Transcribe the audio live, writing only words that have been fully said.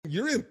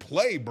you're in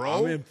play,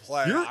 bro. I'm in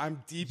play.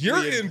 I'm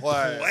deeply in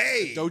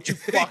play. Don't you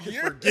fucking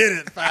forget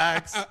it,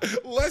 Fax.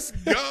 Let's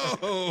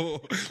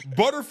go.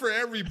 Butter for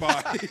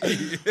everybody.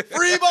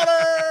 Free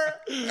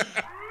butter.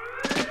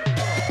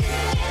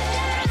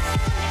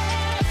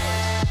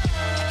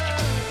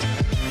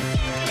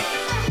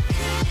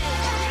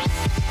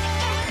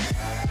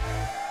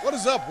 What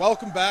is up?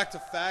 Welcome back to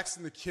Fax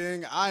the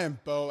King. I am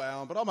Bo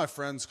Allen, but all my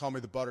friends call me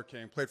the Butter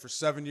King. Played for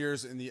 7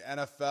 years in the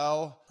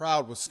NFL.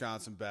 Proud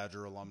Wisconsin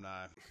Badger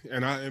alumni.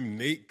 And I am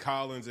Nate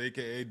Collins,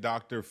 a.k.a.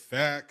 Dr.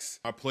 Fax.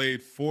 I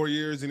played 4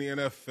 years in the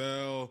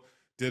NFL,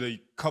 did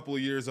a couple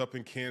of years up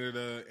in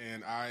Canada,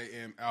 and I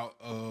am out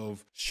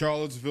of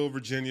Charlottesville,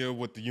 Virginia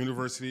with the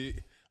University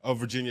of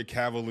Virginia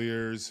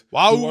Cavaliers.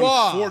 Wow!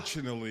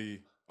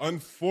 Unfortunately,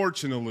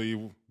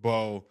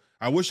 Bo,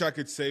 I wish I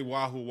could say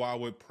wahoo wah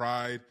with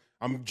pride.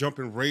 I'm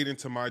jumping right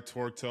into my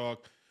Torque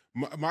Talk.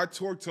 My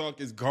Torque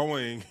Talk is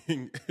going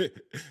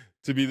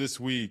to be this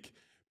week,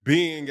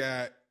 being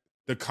at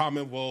the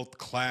Commonwealth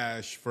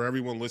Clash. For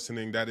everyone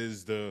listening, that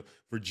is the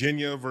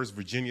Virginia versus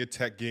Virginia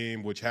Tech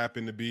game, which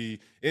happened to be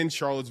in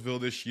Charlottesville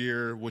this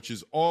year, which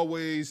is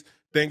always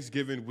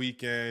Thanksgiving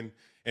weekend.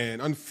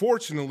 And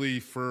unfortunately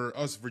for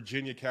us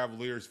Virginia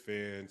Cavaliers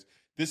fans,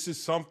 this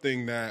is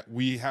something that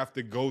we have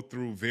to go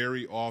through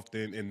very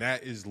often, and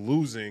that is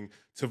losing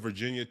to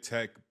Virginia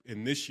Tech.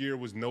 And this year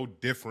was no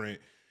different.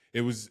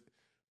 It was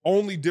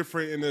only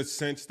different in the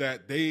sense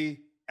that they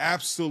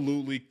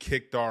absolutely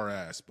kicked our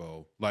ass,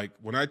 Bo. Like,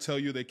 when I tell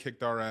you they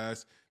kicked our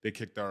ass, they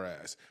kicked our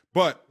ass.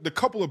 But the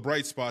couple of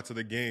bright spots of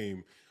the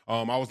game,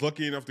 I was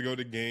lucky enough to go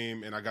to the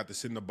game, and I got to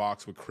sit in the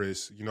box with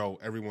Chris. You know,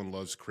 everyone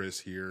loves Chris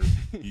here.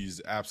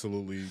 He's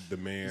absolutely the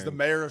man. He's the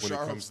mayor of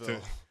Charlottesville.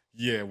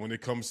 When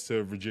it comes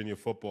to Virginia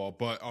football.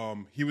 But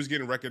he was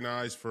getting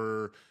recognized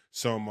for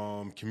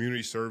some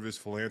community service,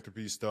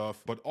 philanthropy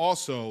stuff. But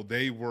also,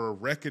 they were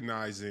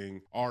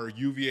recognizing our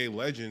UVA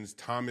legends,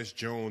 Thomas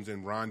Jones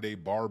and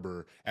Rondé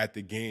Barber, at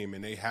the game.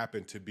 And they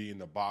happened to be in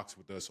the box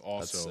with us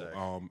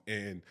also.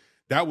 And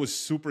that was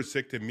super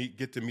sick to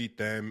get to meet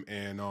them,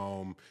 and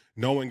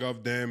knowing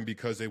of them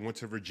because they went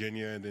to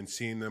Virginia, and then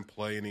seeing them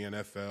play in the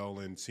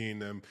NFL and seeing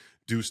them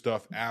do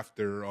stuff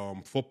after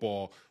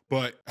football.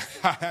 But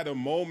I had a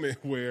moment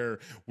where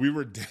we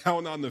were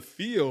down on the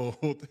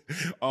field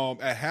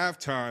at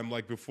halftime,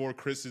 like before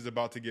Chris is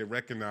about to get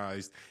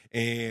recognized,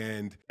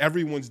 and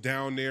everyone's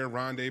down there,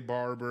 Rondé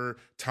Barber,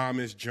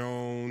 Thomas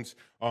Jones,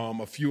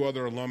 a few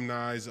other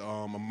alumni,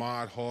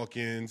 Ahmad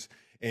Hawkins,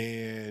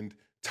 and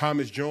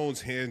Thomas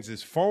Jones hands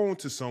his phone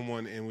to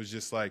someone and was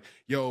just like,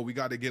 yo, we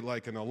got to get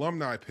like an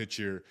alumni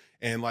picture.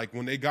 And like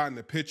when they got in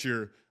the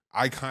picture,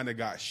 I kind of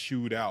got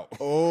shooed out.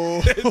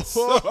 Oh,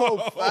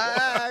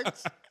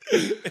 Facts.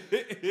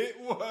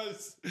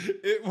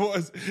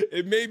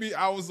 It made me,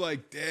 I was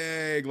like,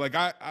 dang, like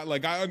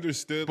I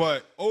understood,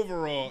 but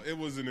overall it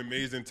was an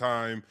amazing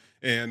time.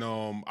 And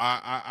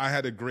I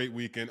had a great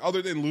weekend.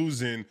 Other than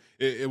losing,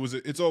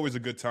 it's always a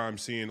good time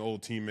seeing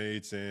old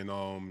teammates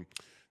and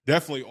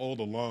definitely old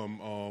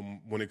alum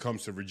when it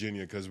comes to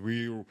Virginia, because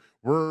we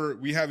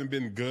haven't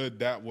been good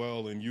that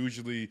well, and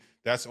usually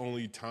that's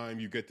only time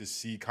you get to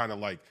see kind of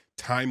like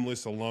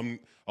timeless alum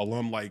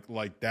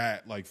like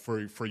that, like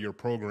for your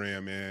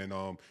program.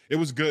 And it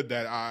was good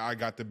that I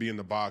got to be in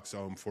the box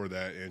for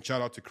that. And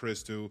shout out to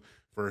Chris too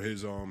for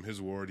his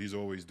award. He's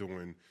always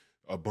doing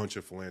a bunch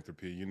of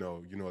philanthropy. You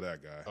know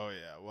that guy. Oh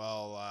yeah.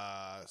 Well,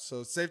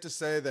 so it's safe to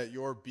say that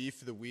your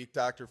beef of the week,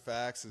 Dr.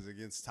 Fax, is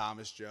against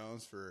Thomas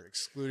Jones for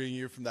excluding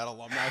you from that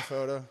alumni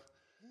photo.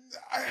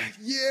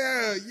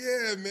 Yeah,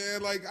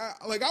 man.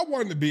 I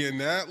wanted to be in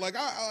that.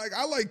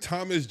 I like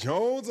Thomas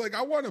Jones. Like,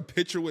 I want a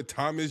picture with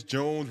Thomas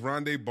Jones,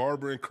 Rondé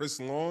Barber, and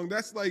Chris Long.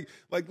 That's like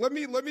let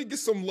me get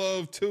some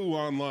love too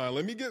online.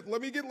 Let me get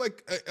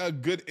like a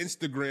good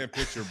Instagram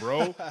picture,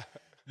 bro.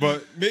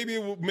 But maybe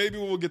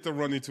we'll get to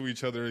run into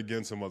each other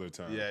again some other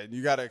time. Yeah,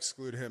 you got to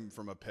exclude him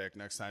from a pick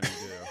next time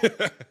you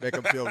do. Make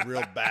him feel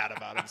real bad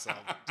about himself.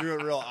 Do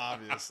it real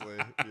obviously,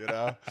 you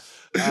know?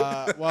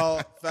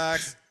 Well,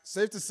 Facts,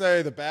 safe to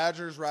say the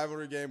Badgers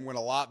rivalry game went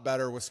a lot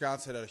better.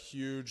 Wisconsin had a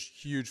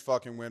huge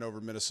fucking win over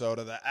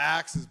Minnesota. The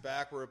Axe is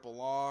back where it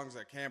belongs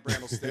at Cam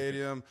Brate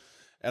Stadium.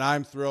 And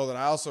I'm thrilled. And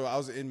I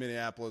was in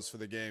Minneapolis for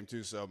the game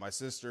too. So my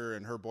sister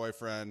and her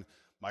boyfriend,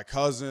 my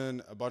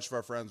cousin, a bunch of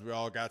our friends, we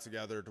all got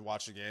together to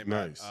watch the game.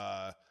 Nice.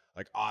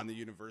 Like on the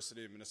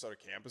University of Minnesota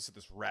campus at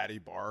this ratty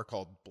bar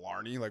called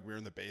Blarney. Like we were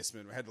in the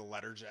basement. We had the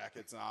leather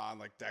jackets on,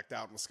 like decked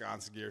out in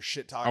Wisconsin gear,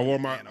 shit talking.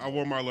 I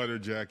wore my leather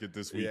jacket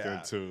this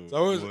weekend too.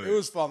 So it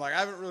was fun. Like I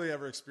haven't really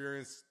ever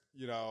experienced,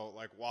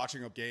 like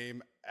watching a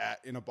game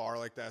in a bar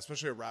like that,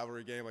 especially a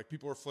rivalry game. Like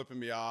people were flipping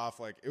me off.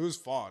 Like it was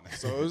fun.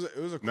 So it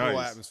was a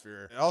cool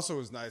atmosphere. It also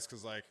was nice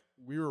because like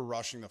we were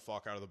rushing the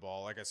fuck out of the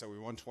ball. Like I said, we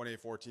won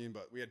 28-14,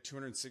 but we had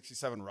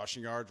 267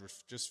 rushing yards,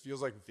 which just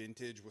feels like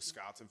vintage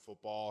Wisconsin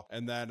football.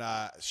 And then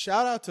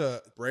shout out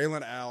to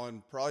Braylon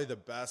Allen, probably the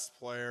best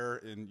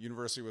player in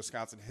University of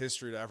Wisconsin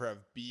history to ever have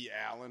B.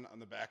 Allen on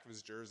the back of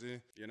his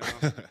jersey.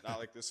 Not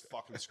like this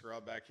fucking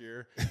scrub back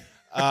here.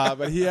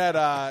 But he had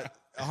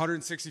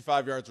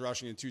 165 yards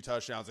rushing and 2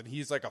 touchdowns, and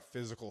he's like a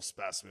physical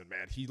specimen,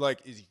 man. He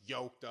like is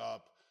yoked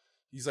up.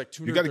 He's like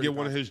 200. You got to get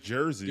one of his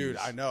jerseys. Dude,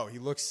 I know. He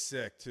looks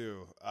sick,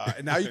 too.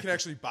 And now you can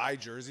actually buy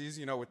jerseys,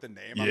 with the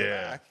name on the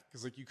back.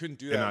 Because, like, you couldn't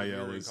do that when you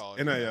were in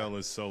college. NIL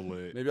is so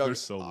lit. Maybe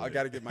I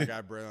got to give my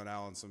guy Braylon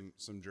Allen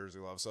some jersey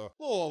love. So,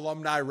 a little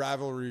alumni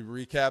rivalry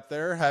recap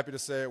there. Happy to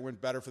say it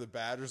went better for the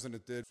Badgers than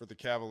it did for the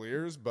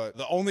Cavaliers. But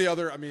the only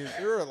other,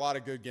 there were a lot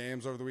of good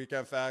games over the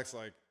weekend, Fax.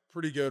 Like,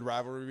 pretty good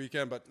rivalry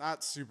weekend, but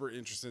not super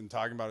interested in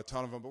talking about a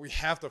ton of them. But we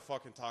have to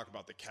fucking talk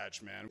about the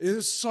catch, man. It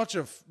is such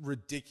a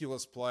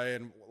ridiculous play.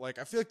 And, like,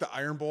 I feel like the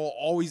Iron Bowl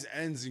always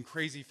ends in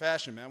crazy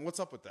fashion, man.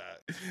 What's up with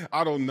that?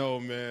 I don't know,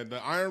 man.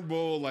 The Iron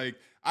Bowl, like,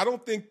 I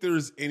don't think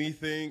there's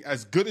anything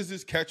as good as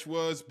this catch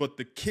was, but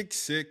the kick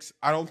six,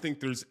 I don't think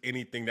there's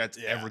anything that's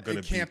ever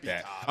going to beat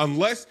that.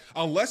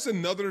 Unless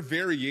another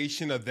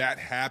variation of that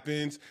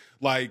happens.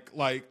 I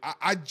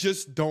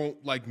just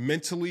don't, like,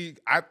 mentally,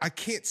 I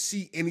can't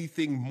see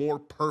anything more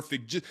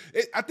perfect.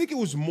 I think it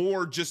was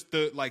more just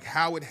the, like,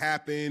 how it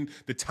happened,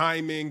 the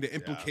timing, the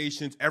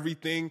implications,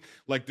 everything.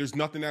 Like, there's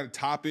nothing that to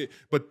top it.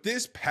 But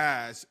this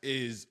pass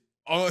is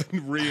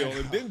unreal.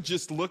 And then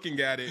just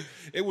looking at it,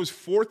 it was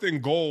 4th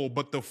and goal,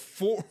 but the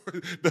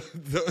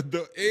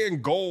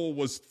end goal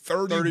was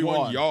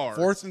 31 yards.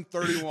 4th and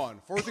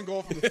 31. 4th and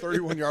goal from the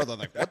 31-yard line.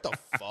 Like, what the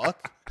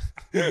fuck?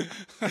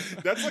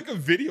 That's like a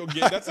video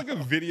game. That's like a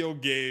video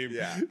game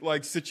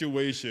like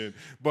situation.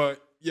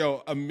 But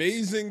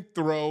amazing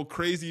throw,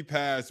 crazy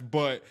pass.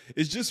 But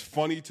it's just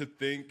funny to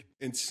think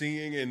and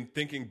seeing and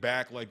thinking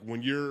back, like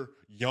when you're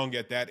young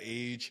at that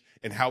age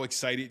and how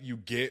excited you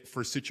get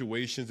for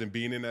situations and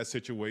being in that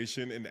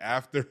situation. And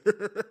after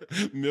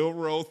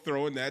Milroe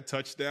throwing that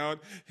touchdown,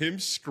 him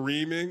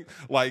screaming,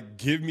 like,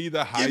 give me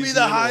the Heisman. Give me the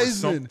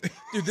Heisman.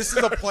 Dude, this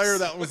is a player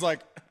that was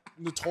like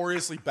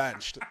notoriously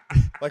benched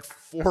like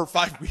 4 or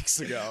 5 weeks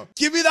ago.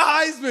 Give me the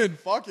Heisman.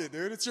 Fuck it,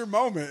 dude. It's your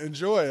moment.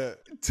 Enjoy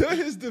it. To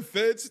his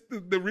defense,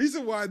 the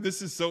reason why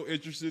this is so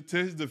interesting, to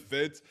his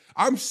defense,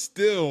 I'm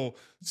still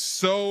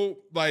so,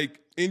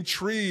 like,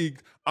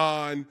 intrigued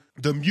on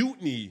the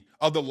mutiny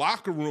of the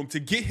locker room to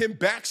get him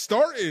back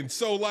starting.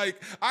 So,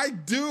 like, I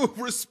do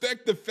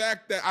respect the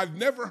fact that I've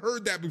never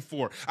heard that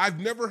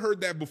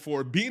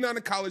before. Being on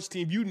a college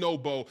team,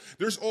 Bo,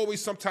 there's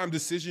always sometimes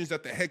decisions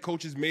that the head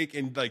coaches make,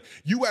 and, like,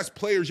 you as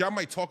players, y'all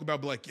might talk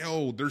about, like,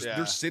 yo,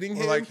 they're sitting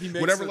him, like, he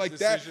makes whatever, like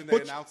that.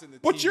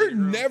 But you're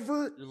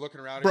never, you're looking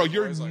around, bro.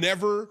 You're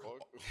never.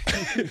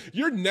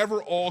 You're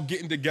never all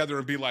getting together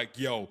and be like,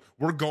 yo,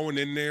 we're going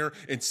in there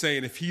and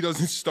saying if he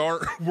doesn't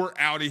start, we're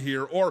out of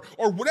here, or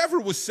whatever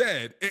was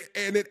said,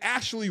 and it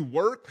actually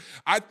worked.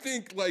 I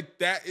think, like,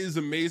 that is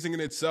amazing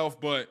in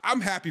itself, but I'm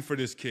happy for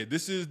this kid.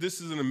 This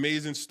is an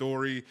amazing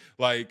story,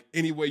 like,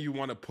 any way you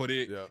want to put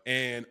it. Yeah.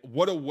 And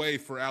what a way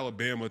for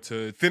Alabama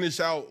to finish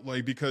out,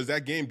 like, because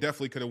that game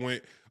definitely could have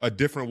went a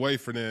different way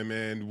for them,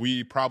 and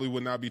we probably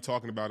would not be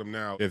talking about them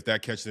now if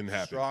that catch didn't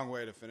happen. Strong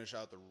way to finish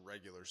out the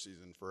regular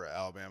season for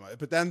Alabama.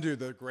 But then, dude,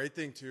 the great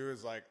thing too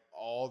is, like,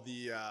 all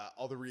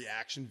the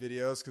reaction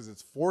videos, because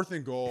it's 4th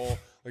and goal,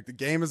 like, the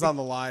game is on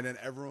the line, and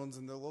everyone's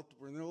we're in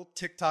the little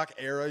TikTok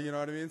era, you know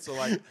what I mean? So,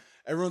 like,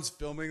 everyone's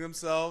filming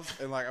themselves,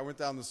 and, like, I went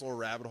down this little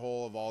rabbit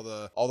hole of all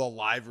the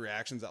live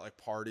reactions at, like,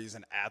 parties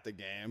and at the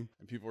game,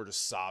 and people were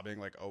just sobbing,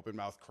 like, open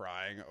mouth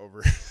crying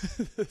over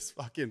this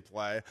fucking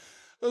play.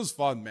 It was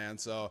fun, man.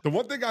 So the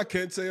one thing I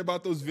can say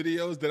about those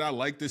videos that I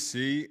like to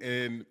see,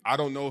 and I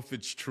don't know if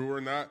it's true or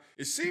not,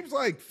 it seems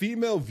like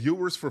female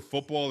viewers for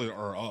football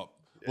are up.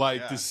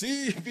 To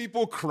see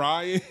people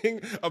crying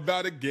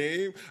about a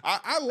game,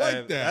 I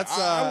like that.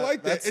 I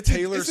like that. It's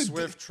Taylor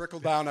Swift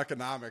trickle-down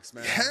economics,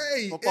 man.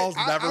 Hey, football's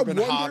never been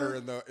hotter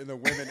in the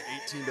women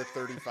 18 to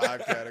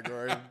 35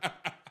 category.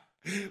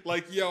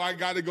 Like, yo, I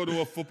got to go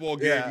to a football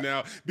game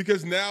now,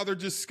 because now they're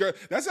just scared.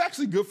 That's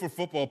actually good for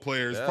football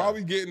players. Yeah.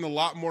 Probably getting a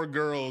lot more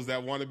girls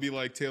that want to be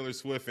like Taylor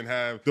Swift and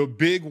have the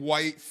big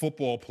white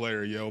football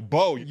player, yo.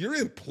 Bo, you're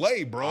in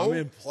play, bro. I'm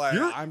in play.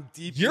 I'm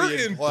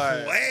deeply in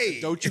play.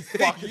 Don't you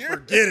fucking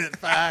forget it,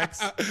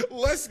 Fax.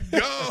 Let's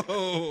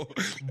go.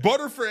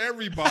 Butter for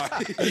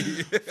everybody.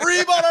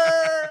 Free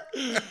butter.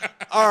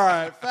 All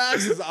right,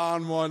 Fax is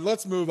on one.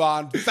 Let's move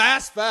on.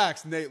 Fast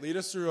Fax. Nate, lead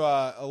us through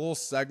a little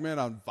segment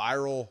on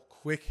viral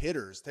quick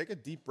hitters. Take a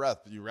deep breath.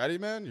 You ready,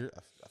 man?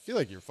 I feel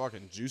like you're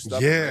fucking juiced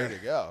up and ready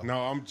to go. No,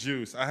 I'm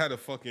juiced. I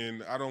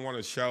don't want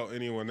to shout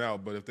anyone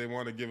out, but if they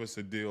want to give us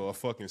a deal, a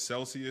fucking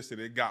Celsius, and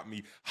it got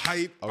me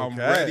hyped. Okay. I'm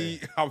ready.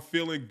 I'm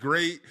feeling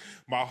great.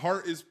 My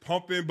heart is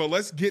pumping, but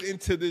let's get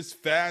into this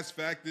fast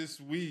fact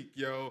this week,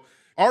 yo.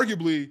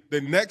 Arguably,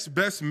 the next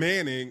best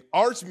Manning,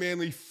 Arch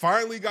Manley,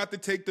 finally got to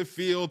take the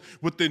field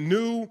with the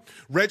new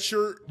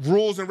redshirt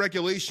rules and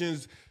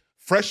regulations.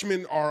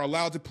 Freshmen are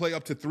allowed to play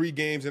up to 3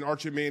 games, and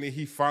Archer Manning,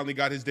 he finally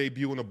got his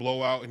debut in a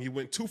blowout, and he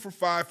went 2 for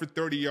 5 for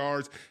 30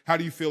 yards. How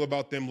do you feel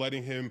about them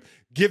letting him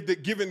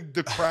giving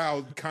the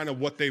crowd kind of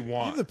what they Give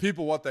want. the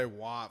people what they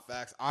want.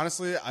 Facts.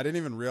 Honestly, I didn't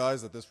even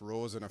realize that this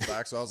rule was in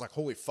effect. So I was like,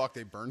 holy fuck,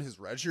 they burned his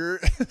red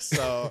shirt.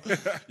 So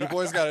you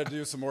boys got to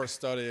do some more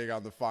studying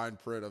on the fine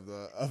print of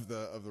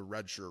the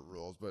red shirt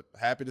rules. But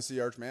happy to see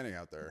Arch Manning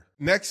out there.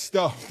 Next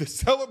up, the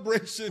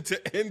celebration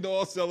to end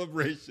all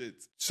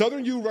celebrations.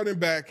 Southern U running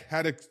back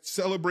had a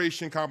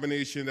celebration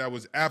combination that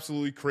was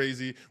absolutely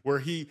crazy, where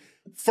he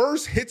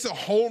first hits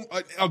an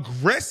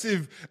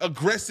aggressive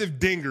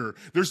dinger.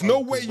 There's no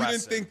way you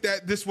didn't think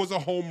that this was a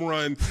home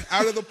run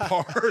out of the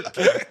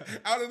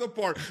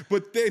park,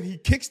 But then he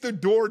kicks the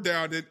door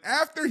down, and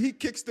after he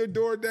kicks the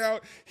door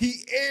down,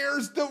 he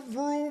airs the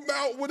room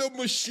out with a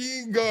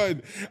machine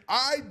gun.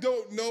 I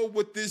don't know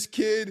what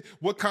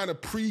kind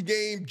of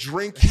pregame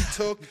drink he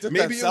took.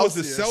 Maybe it was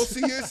a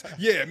Celsius.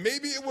 Yeah,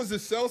 maybe it was a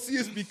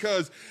Celsius,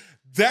 because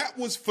that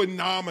was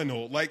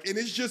phenomenal. Like, and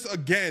it's just,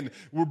 again,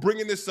 we're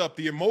bringing this up.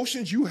 The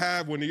emotions you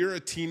have when you're a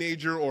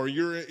teenager or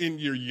you're in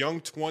your young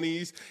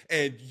 20s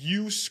and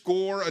you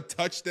score a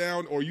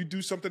touchdown or you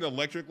do something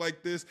electric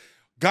like this,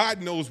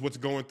 God knows what's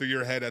going through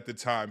your head at the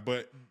time.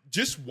 But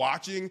just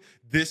watching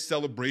this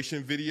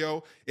celebration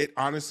video, it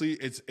honestly,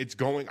 it's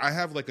going. I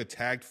have like a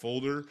tagged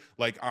folder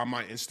like on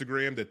my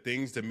Instagram, the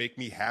things that make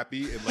me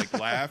happy and like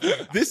laugh.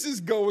 This is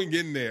going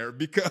in there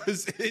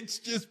because it's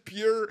just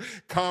pure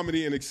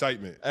comedy and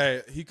excitement.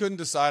 Hey, he couldn't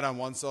decide on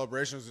one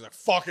celebration. He was like,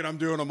 fuck it, I'm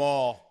doing them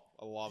all.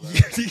 I love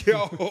it.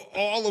 Yo,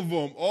 all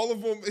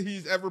of them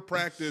he's ever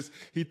practiced,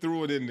 he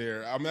threw it in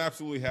there. I'm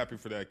absolutely happy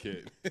for that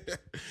kid.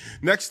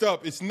 Next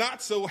up, it's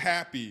not so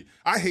happy.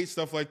 I hate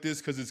stuff like this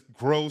because it's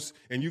gross,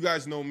 and you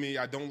guys know me.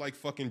 I don't like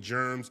fucking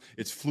germs.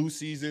 It's flu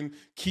season.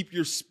 Keep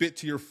your spit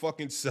to your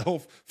fucking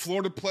self.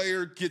 Florida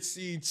player gets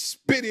seen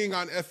spitting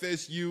on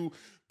FSU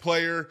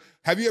player.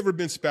 Have you ever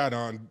been spat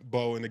on,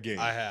 Bo, in a game?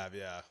 I have,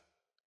 yeah.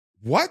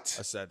 What?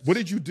 I said, what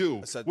did you do?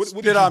 I said, what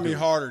spit on me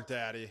harder,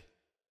 daddy.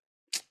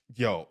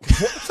 Yo, what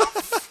the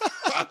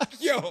fuck?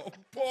 Yo,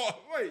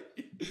 Paul, wait.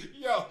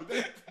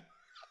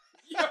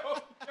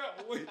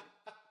 Wait.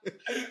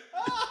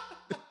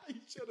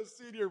 You should have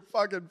seen your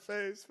fucking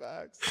face,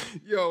 Fax.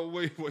 Yo,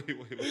 wait.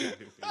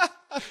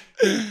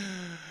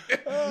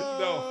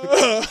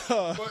 No.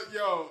 But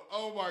yo,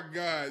 oh my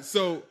God.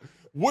 So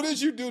what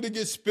did you do to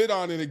get spit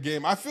on in a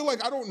game? I feel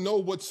like I don't know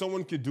what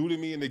someone could do to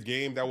me in the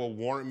game that will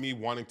warrant me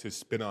wanting to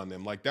spit on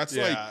them. Like, that's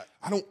like,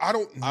 I don't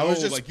know. I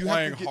was just like, you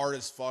playing hard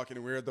as fuck,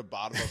 and we were at the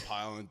bottom of a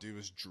pile, and dude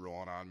was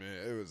drooling on me.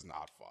 It was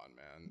not fun,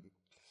 man.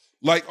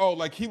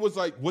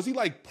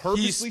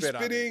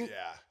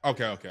 Yeah.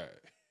 Okay.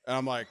 And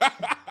I'm like,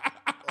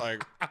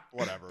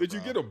 whatever. Did you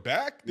get him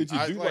back? Did you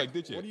did you? What do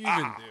you even do?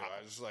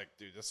 I was just like,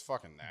 dude, that's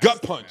fucking nasty.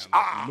 Gut punch.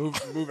 Man.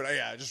 Move it.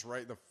 Yeah, just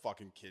right in the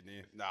fucking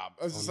kidney. Nah,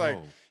 I was just like,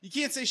 you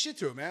can't say shit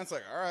to him, man. It's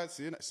like, all right,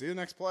 see you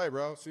next play,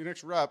 bro. See you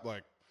next rep.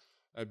 Like,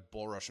 I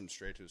bull rush him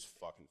straight to his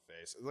fucking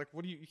face. Like,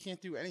 what do you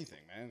can't do anything,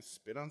 man.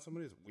 Spit on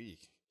somebody is weak.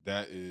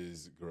 That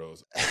is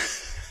gross.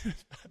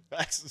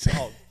 Fax is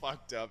all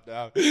fucked up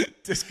now.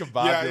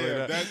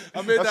 Discombobulated. Yeah.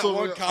 I made that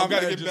one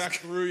comment and just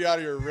threw you out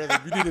of your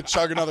rhythm. You need to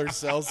chug another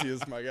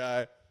Celsius, my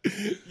guy.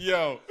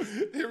 Yo,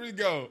 here we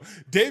go.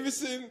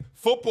 Davidson,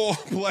 football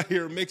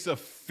player, makes a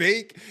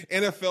fake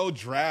NFL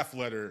draft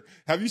letter.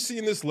 Have you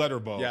seen this letter,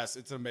 Bo? Yes,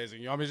 it's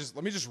amazing. You want me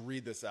let me just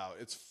read this out.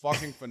 It's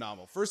fucking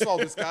phenomenal. First of all,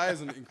 this guy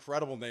has an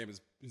incredible name.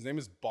 His name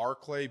is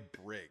Barclay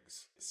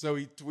Briggs. So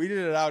he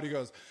tweeted it out. He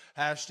goes,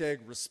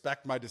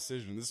 #respect my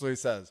decision. This is what he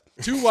says.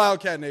 To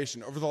Wildcat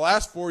Nation, over the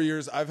last 4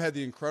 years, I've had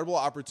the incredible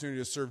opportunity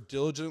to serve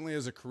diligently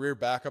as a career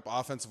backup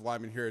offensive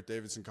lineman here at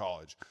Davidson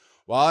College.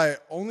 While I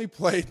only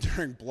played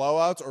during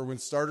blowouts or when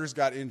starters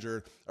got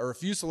injured, I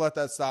refuse to let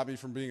that stop me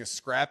from being a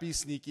scrappy,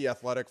 sneaky,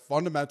 athletic,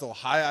 fundamental,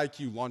 high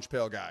IQ lunch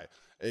pail guy.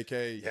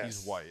 A.K.A.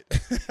 he's white.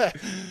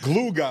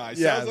 Glue guy.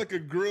 Sounds like a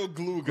grilled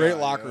glue guy. Great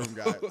locker room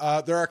guy.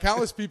 There are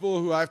countless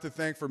people who I have to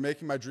thank for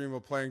making my dream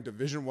of playing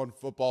Division I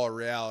football a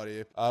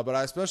reality. But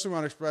I especially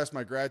want to express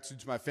my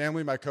gratitude to my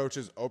family, my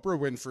coaches, Oprah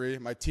Winfrey,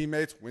 my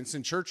teammates,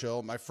 Winston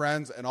Churchill, my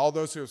friends, and all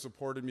those who have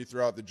supported me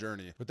throughout the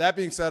journey. With that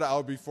being said, I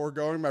will be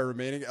foregoing my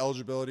remaining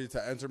eligibility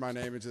to enter my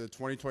name into the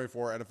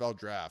 2024 NFL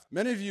Draft.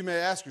 Many of you may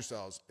ask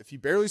yourselves, if he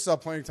barely saw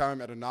playing time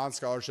at a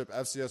non-scholarship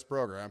FCS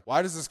program,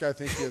 why does this guy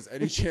think he has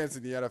any chance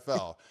in the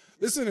NFL?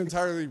 This is an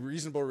entirely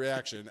reasonable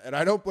reaction, and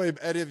I don't blame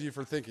any of you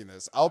for thinking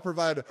this. I'll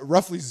provide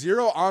roughly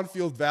zero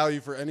on-field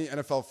value for any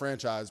NFL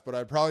franchise, but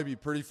I'd probably be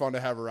pretty fun to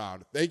have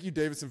around. Thank you,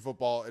 Davidson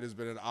Football. It has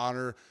been an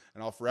honor,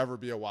 and I'll forever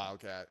be a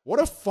Wildcat. What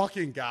a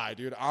fucking guy,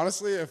 dude.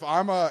 Honestly, if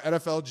I'm a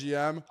NFL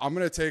GM, I'm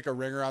going to take a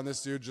ringer on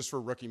this dude just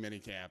for rookie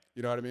minicamp.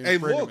 You know what I mean? Hey,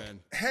 Bring look. him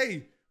in.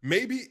 Hey.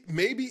 Maybe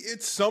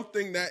it's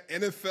something that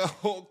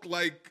NFL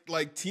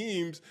like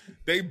teams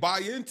they buy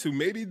into.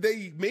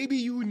 Maybe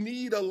you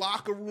need a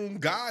locker room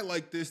guy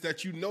like this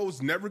that you know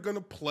is never gonna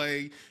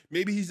play.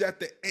 Maybe he's at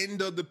the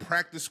end of the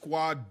practice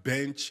squad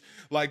bench.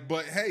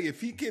 But hey,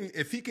 if he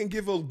can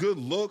give a good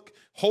look,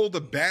 hold a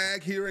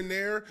bag here and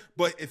there,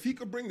 but if he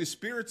could bring the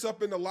spirits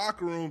up in the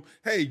locker room,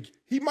 hey,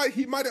 he might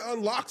have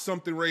unlocked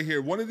something right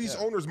here. One of these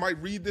owners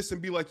might read this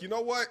and be like, you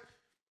know what?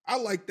 I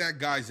like that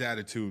guy's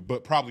attitude,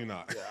 but probably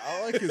not. Yeah,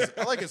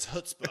 I like his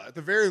chutzpah. At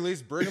the very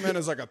least, bring him in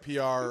as like a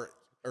PR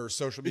or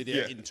social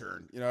media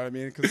intern. You know what I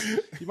mean? Because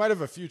he might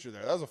have a future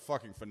there. That was a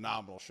fucking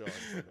phenomenal showing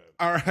from him.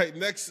 All right,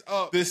 next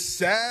up, the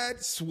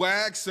sad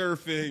swag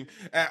surfing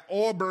at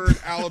Auburn,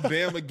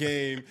 Alabama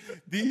game.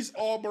 These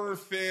Auburn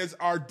fans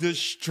are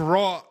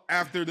distraught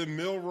after the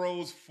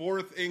Milrose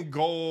 4th and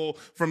goal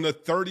from the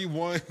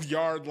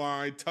 31-yard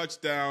line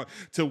touchdown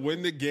to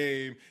win the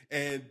game.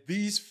 And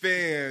these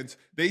fans,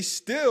 they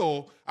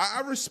still,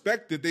 I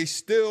respect it. They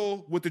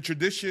still, with the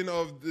tradition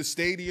of the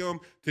stadium,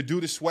 to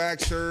do the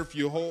swag surf,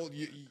 you hold,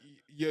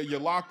 you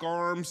lock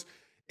arms,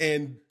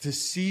 and to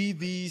see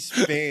these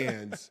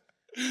fans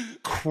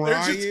crying,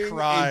 They're just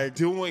crying, and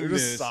doing They're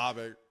this, just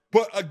sobbing.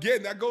 But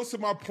again, that goes to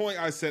my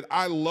point. I said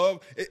I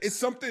love it's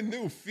something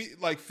new.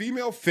 Like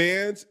female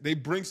fans, they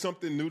bring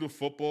something new to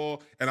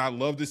football, and I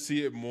love to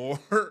see it more.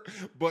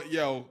 But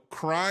yo,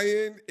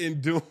 crying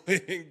and doing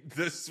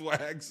the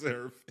swag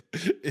surf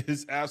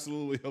is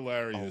absolutely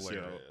hilarious.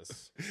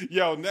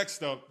 Yo,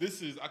 next up,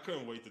 I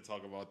couldn't wait to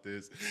talk about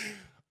this.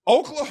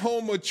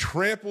 Oklahoma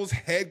tramples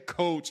head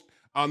coach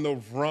on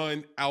the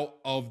run out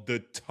of the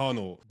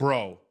tunnel,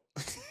 bro.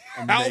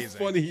 Amazing.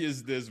 How funny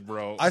is this,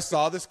 bro? I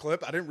saw this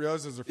clip. I didn't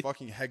realize it was a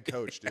fucking head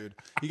coach, dude.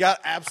 He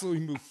got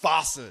absolutely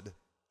Mufasa'd.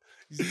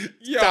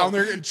 He's down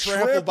there getting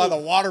trampled by the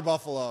water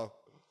buffalo.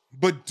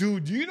 But,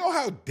 dude, do you know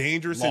how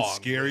dangerous and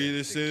scary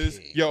this is?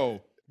 King.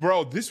 Yo,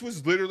 bro, this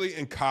was literally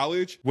in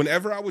college.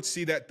 Whenever I would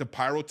see that the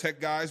pyrotech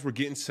guys were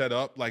getting set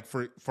up, like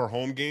for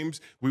home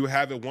games, we would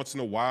have it once in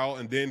a while,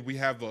 and then we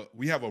have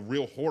a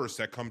real horse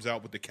that comes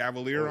out with the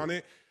Cavalier on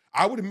it.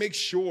 I would make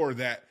sure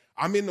that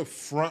I'm in the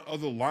front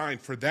of the line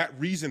for that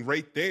reason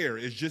right there.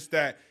 It's just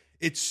that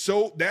it's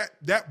so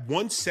that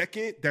 1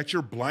 second that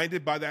you're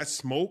blinded by that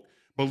smoke,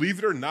 believe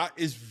it or not,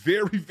 is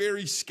very,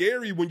 very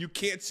scary when you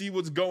can't see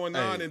what's going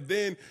on. And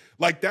then,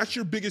 like, that's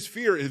your biggest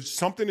fear. If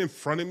something in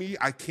front of me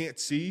I can't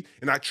see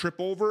and I trip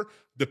over,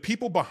 the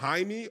people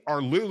behind me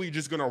are literally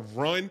just going to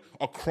run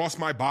across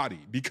my body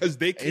because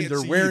they can't see. And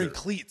they're wearing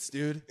cleats,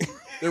 dude.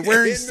 They're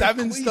wearing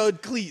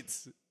 7-stud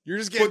cleats. You're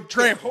just getting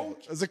trampled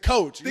as a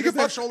coach. You don't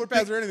have shoulder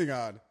pads or anything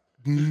on.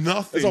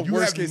 Nothing. It's a you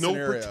worst have case no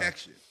scenario.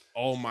 protection.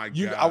 Oh my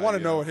God. I want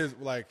to know what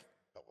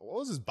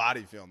was his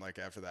body feeling like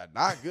after that?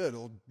 Not good.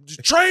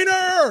 Just,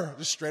 trainer!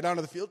 Just straight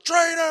onto the field.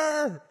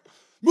 Trainer!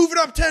 Move it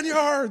up 10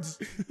 yards.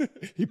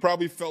 He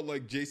probably felt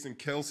like Jason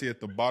Kelsey at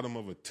the bottom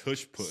of a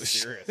tush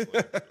push. Seriously.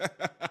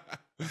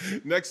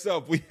 Next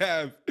up, we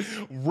have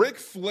Ric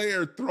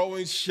Flair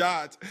throwing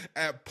shots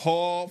at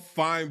Paul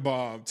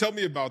Feinbaum. Tell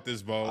me about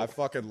this, Bo. I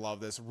fucking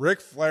love this.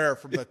 Ric Flair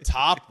from the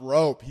top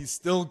rope. He's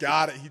still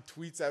got it. He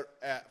tweets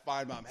at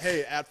Feinbaum,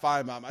 "Hey, at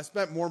Feinbaum, I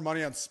spent more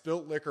money on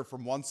spilt liquor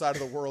from one side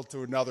of the world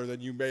to another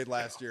than you made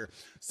last year.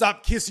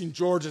 Stop kissing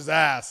George's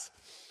ass."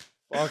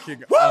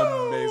 Fucking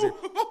amazing.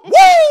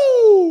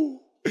 Woo!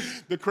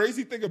 The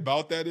crazy thing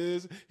about that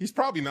is he's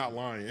probably not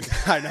lying.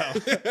 I know.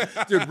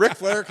 Dude, Ric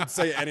Flair could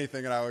say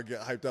anything and I would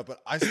get hyped up,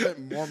 but I spent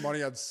more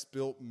money on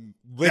spilt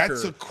liquor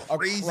That's a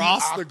crazy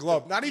across the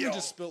globe. Not even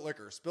just spilt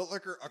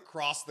liquor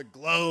across the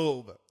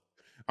globe.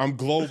 I'm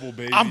global,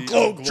 baby. I'm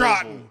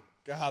globe-trotting.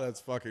 God, that's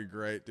fucking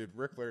great. Dude,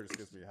 Ric Flair just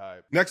gets me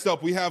hyped. Next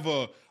up, we have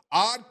a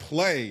odd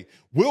play.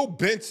 Will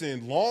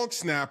Benson, long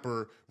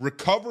snapper,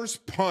 recovers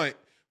punt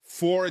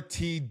for a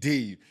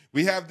TD.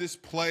 We have this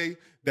play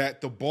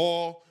that the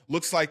ball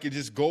looks like it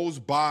just goes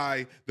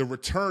by the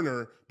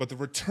returner, but the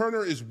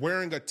returner is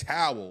wearing a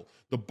towel.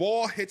 The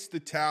ball hits the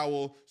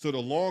towel, so the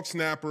long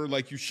snapper,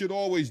 like you should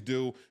always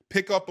do,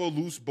 pick up a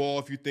loose ball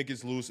if you think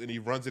it's loose, and he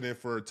runs it in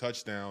for a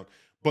touchdown.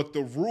 But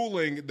the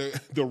ruling,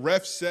 the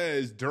ref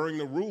says during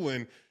the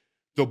ruling,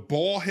 the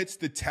ball hits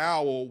the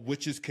towel,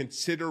 which is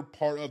considered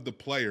part of the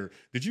player.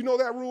 Did you know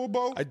that rule,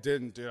 Bo? I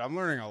didn't, dude. I'm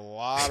learning a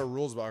lot of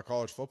rules about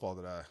college football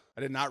today.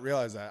 I did not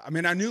realize that. I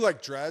mean, I knew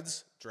like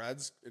dreads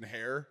and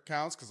hair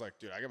counts because, like,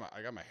 dude, I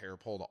got my hair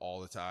pulled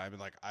all the time,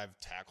 and like I've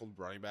tackled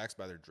running backs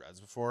by their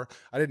dreads before.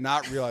 I did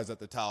not realize that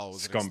the towel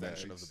was an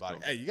extension of the body.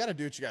 Hey, you got to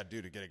do what you got to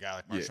do to get a guy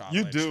like Marshawn.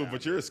 Yeah, you do,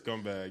 but you're a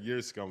scumbag. You're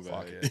a scumbag.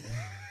 Fuck it.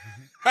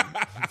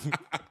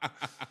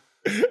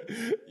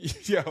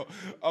 Yo,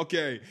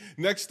 okay.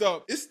 Next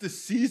up, it's the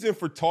season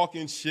for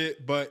talking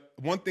shit, but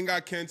one thing I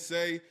can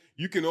say,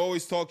 you can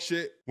always talk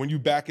shit when you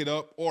back it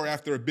up or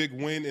after a big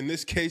win. In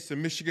this case, the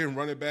Michigan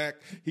running back,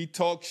 he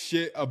talks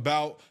shit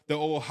about the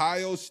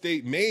Ohio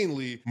State,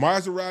 mainly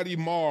Maserati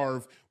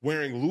Marv,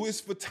 wearing Louis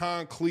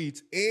Vuitton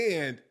cleats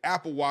and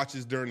Apple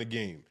Watches during the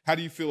game. How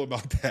do you feel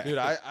about that? Dude,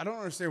 I don't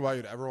understand why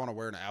you'd ever want to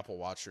wear an Apple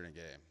Watch during a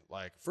game.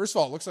 Like, first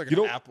of all, it looks like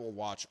an Apple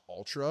Watch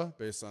Ultra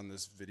based on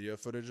this video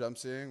footage I'm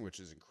seeing, which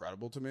is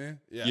incredible to me.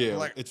 Yeah,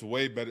 like, it's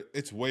way better.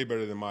 It's way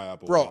better than my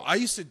Apple Watch. Bro,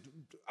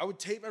 I would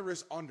tape my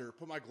wrist under,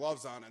 put my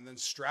gloves on, and then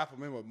strap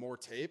them in with more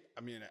tape.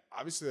 I mean,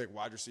 obviously, like,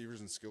 wide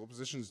receivers in skill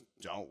positions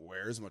don't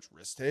wear as much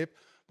wrist tape.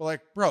 But,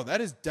 like, bro, that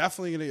is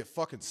definitely going to get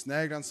fucking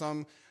snagged on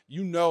some.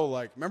 You know,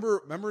 like,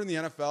 remember in the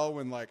NFL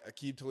when, like,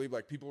 Aqib Talib,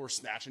 like, people were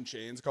snatching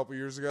chains a couple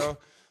years ago?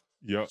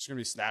 Yep. It's going to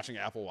be snatching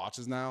Apple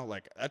Watches now.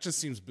 Like, that just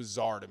seems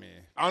bizarre to me.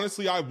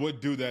 Honestly, I would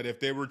do that if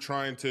they were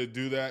trying to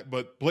do that.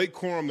 But Blake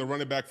Corum, the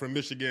running back from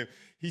Michigan,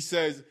 he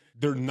says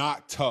they're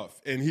not tough.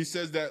 And he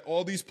says that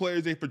all these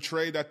players, they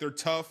portray that they're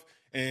tough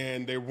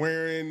and they're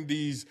wearing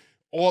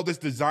all this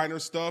designer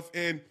stuff.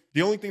 And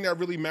the only thing that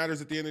really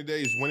matters at the end of the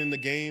day is winning the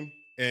game.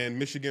 And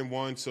Michigan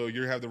won, so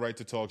you have the right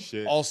to talk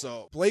shit.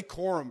 Also, Blake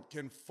Corum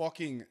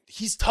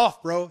he's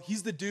tough, bro.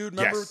 He's the dude.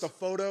 Remember with the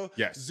photo?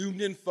 Yes.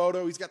 Zoomed in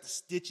photo. He's got the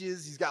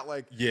stitches. He's got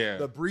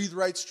the breathe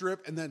right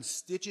strip and then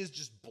stitches,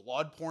 just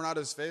blood pouring out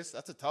of his face.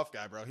 That's a tough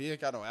guy, bro. He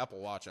ain't got no Apple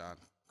Watch on.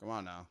 Come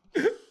on now.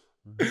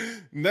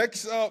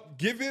 Next up,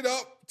 give it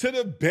up to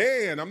the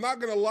band. I'm not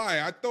going to lie.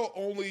 I thought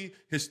only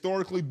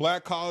historically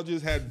black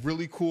colleges had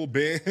really cool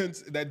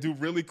bands that do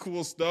really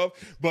cool stuff.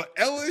 But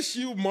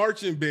LSU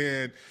marching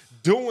band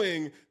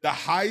doing the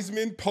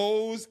Heisman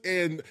pose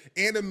and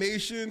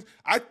animations,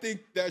 I think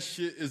that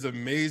shit is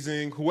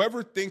amazing.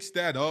 Whoever thinks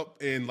that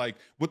up and like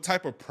what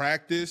type of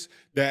practice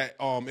that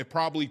it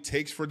probably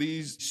takes for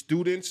these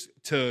students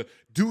to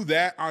do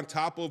that on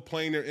top of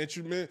playing their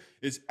instrument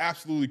is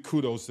absolutely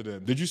kudos to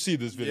them. Did you see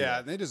this video?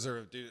 Yeah, they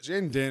deserve it, dude.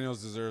 Jaden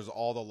Daniels deserves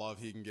all the love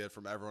he can get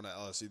from everyone at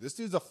LSU. This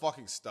dude's a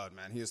fucking stud,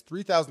 man. He has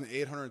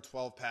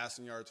 3,812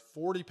 passing yards,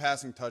 40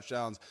 passing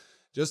touchdowns,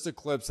 just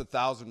eclipsed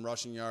 1,000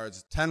 rushing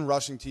yards, 10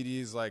 rushing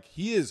TDs. Like,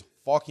 he is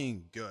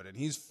fucking good, and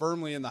he's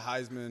firmly in the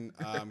Heisman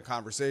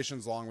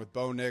conversations along with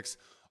Bo Nix.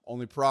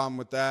 Only problem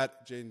with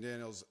that, Jaden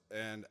Daniels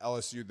and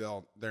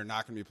LSU, they're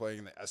not going to be playing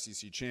in the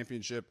SEC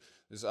championship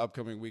this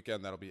upcoming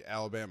weekend. That'll be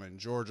Alabama and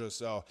Georgia.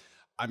 So,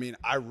 I mean,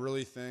 I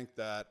really think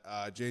that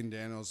Jaden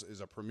Daniels is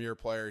a premier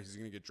player. He's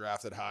going to get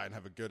drafted high and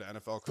have a good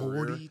NFL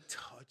career. 40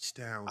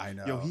 touchdowns. I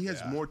know. Yo, he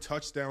has more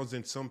touchdowns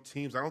than some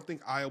teams. I don't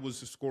think Iowa's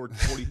scored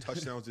 40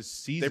 touchdowns this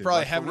season. They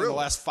probably haven't in the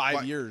last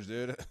 5 years,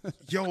 dude.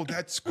 Yo,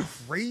 that's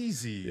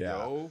crazy,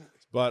 yo.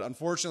 But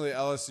unfortunately,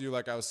 LSU,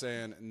 like I was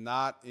saying,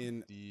 not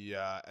in the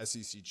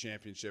SEC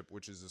championship,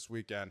 which is this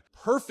weekend.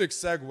 Perfect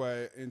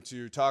segue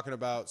into talking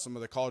about some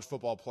of the college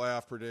football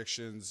playoff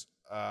predictions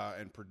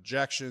and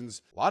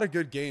projections. A lot of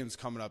good games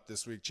coming up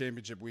this week,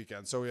 championship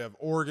weekend. So we have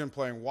Oregon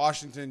playing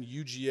Washington,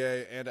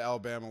 UGA, and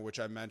Alabama, which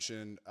I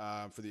mentioned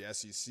for the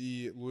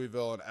SEC,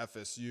 Louisville and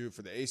FSU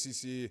for the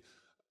ACC,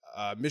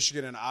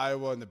 Michigan and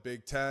Iowa in the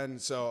Big Ten.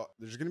 So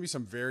there's going to be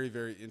some very,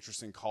 very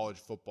interesting college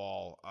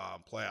football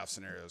playoff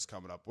scenarios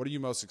coming up. What are you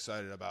most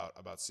excited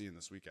about seeing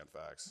this weekend,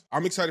 Fax?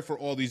 I'm excited for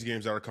all these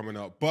games that are coming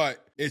up,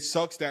 but it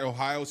sucks that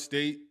Ohio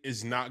State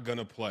is not going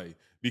to play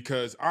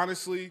because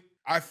honestly,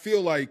 I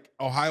feel like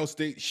Ohio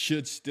State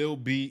should still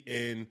be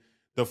in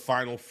the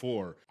Final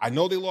Four. I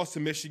know they lost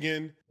to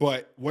Michigan,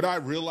 but what I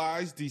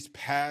realized these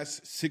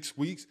past 6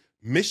 weeks,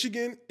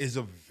 Michigan is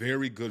a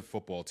very good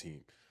football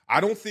team. I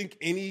don't think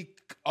any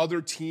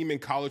other team in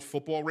college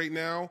football right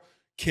now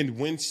can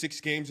win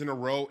 6 games in a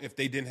row if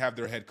they didn't have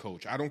their head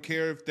coach. I don't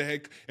care if they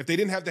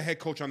didn't have the head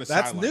coach on the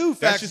sideline. That's new,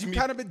 Fax. You've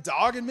kind of been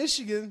dogging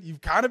Michigan.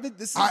 You've kind of been.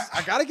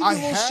 I got to give you a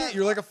little shit.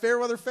 You're like a fair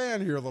weather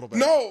fan here a little bit.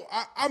 No,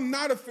 I'm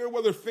not a fair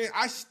weather fan.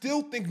 I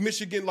still think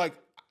Michigan, like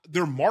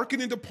their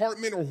marketing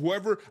department or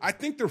whoever, I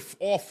think they're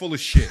all full of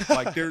shit.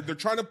 Like they're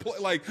trying to play.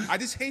 Like I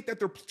just hate that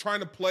they're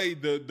trying to play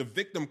the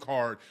victim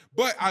card.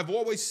 But I've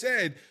always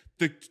said,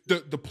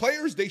 the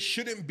players, they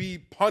shouldn't be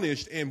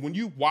punished. And when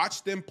you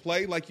watch them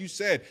play, like you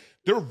said,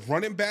 they're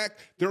running back,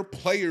 they're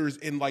players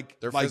in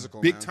they're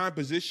physical, big time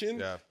position.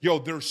 Yeah. Yo,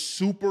 they're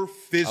super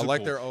physical. I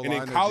like their O-line,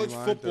 and in college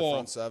football,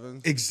 front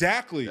seven.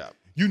 Exactly. Yeah.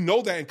 You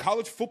know that in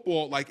college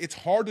football, like it's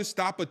hard to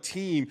stop a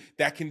team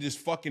that can just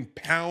fucking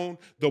pound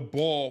the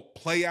ball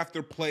play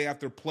after play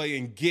after play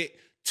and get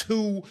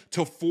 2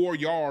 to 4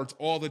 yards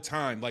all the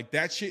time. Like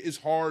that shit is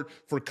hard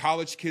for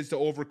college kids to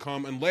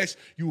overcome unless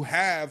you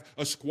have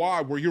a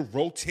squad where you're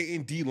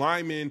rotating D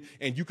linemen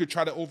and you could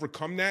try to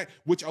overcome that,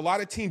 which a lot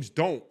of teams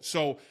don't.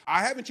 So I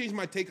haven't changed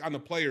my take on the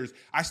players.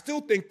 I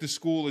still think the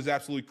school is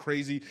absolutely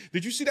crazy.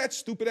 Did you see that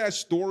stupid ass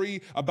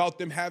story about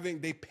them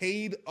they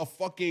paid a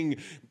fucking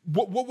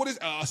what is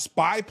a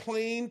spy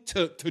plane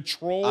to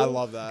troll? I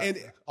love that. And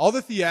all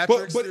the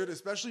theatrics, dude,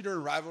 especially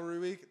during rivalry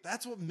week,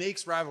 that's what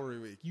makes rivalry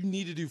week. You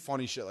need to do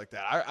funny shit like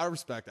that. I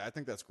respect that. I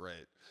think that's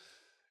great.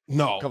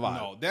 No, come on.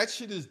 No, that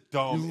shit is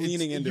dumb. You're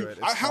leaning into it.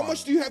 How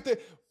much do you have to,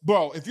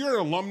 bro? If you're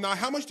an alumni,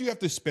 how much do you have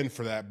to spend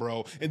for that,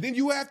 bro? And then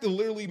you have to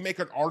literally make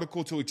an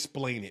article to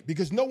explain it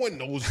because no one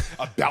knows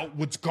about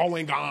what's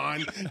going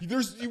on.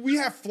 We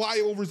have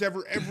flyovers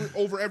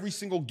over every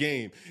single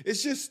game.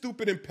 It's just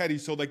stupid and petty.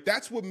 So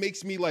that's what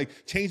makes me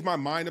change my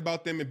mind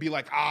about them and be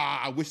like,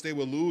 I wish they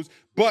would lose.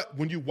 But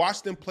when you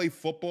watch them play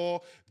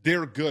football,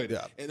 they're good.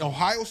 Yeah. And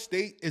Ohio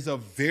State is a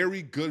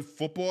very good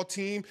football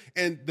team.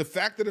 And the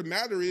fact of the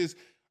matter is,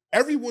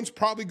 everyone's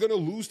probably going to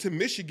lose to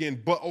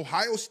Michigan, but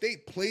Ohio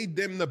State played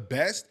them the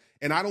best,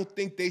 and I don't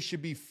think they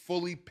should be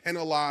fully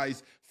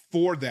penalized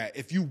for that.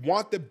 If you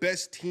want the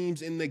best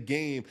teams in the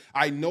game,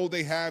 I know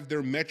they have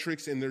their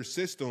metrics and their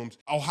systems.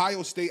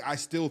 Ohio State, I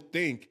still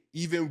think,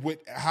 even with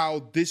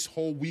how this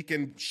whole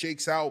weekend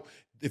shakes out,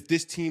 if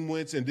this team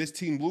wins and this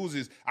team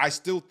loses, I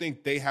still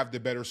think they have the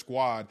better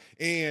squad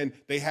and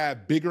they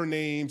have bigger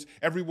names.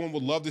 Everyone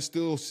would love to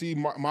still see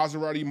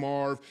Maserati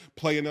Marv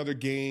play another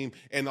game,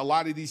 and a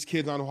lot of these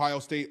kids on Ohio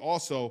State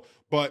also.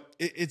 But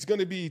it's going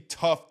to be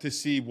tough to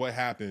see what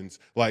happens,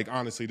 like,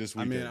 honestly, this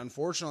weekend. I mean,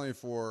 unfortunately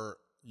for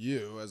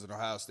you as an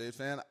Ohio State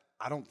fan,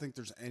 I don't think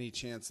there's any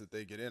chance that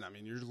they get in. I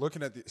mean, you're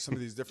looking at some of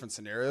these different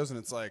scenarios, and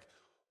it's like,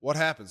 what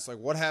happens? Like,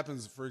 what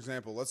happens, for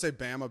example, let's say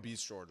Bama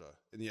beats Georgia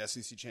in the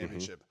SEC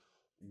championship.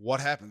 Mm-hmm. What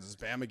happens? Does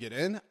Bama get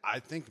in? I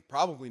think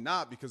probably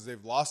not, because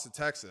they've lost to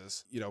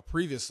Texas,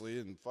 previously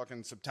in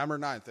fucking September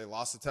 9th. They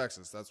lost to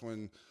Texas. That's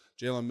when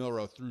Jalen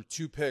Milroe threw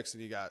 2 picks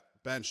and he got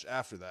benched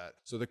after that.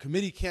 So the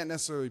committee can't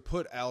necessarily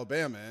put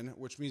Alabama in,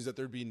 which means that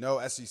there'd be no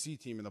SEC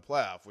team in the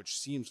playoff, which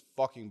seems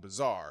fucking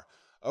bizarre.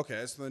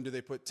 Okay, so then do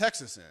they put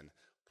Texas in?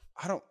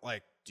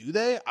 Do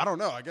they? I don't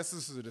know. I guess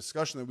this is a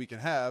discussion that we can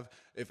have.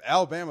 If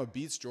Alabama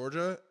beats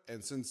Georgia,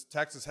 and since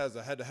Texas has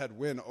a head-to-head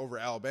win over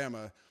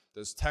Alabama,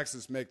 does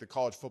Texas make the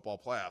college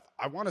football playoff?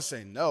 I want to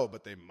say no,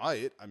 but they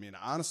might. I mean,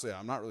 honestly,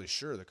 I'm not really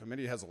sure. The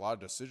committee has a lot of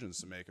decisions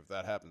to make if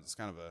that happens. It's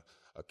kind of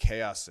a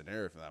chaos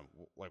scenario for them.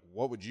 Like,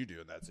 what would you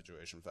do in that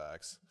situation,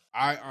 Fax?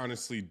 I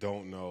honestly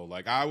don't know.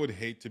 Like, I would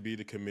hate to be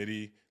the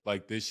committee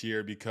like this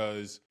year,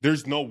 because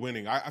there's no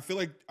winning. I feel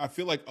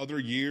like other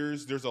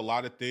years there's a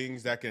lot of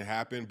things that can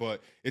happen,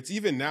 but it's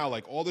even now,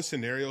 like, all the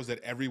scenarios that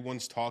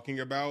everyone's talking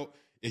about,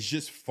 it's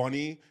just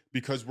funny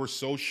because we're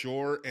so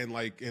sure. And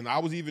I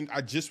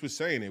just was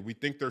saying it. We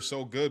think they're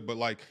so good, but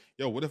like,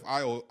 yo, what if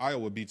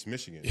Iowa beats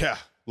Michigan? Yeah.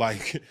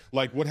 Like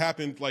what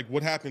happened? Like,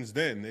 what happens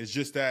then? It's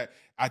just that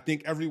I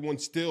think everyone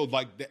still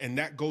and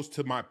that goes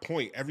to my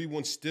point.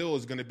 Everyone still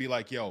is going to be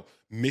like, yo,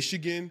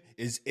 Michigan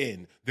is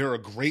in. They're a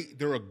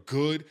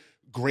good,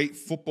 great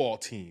football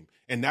team.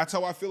 And that's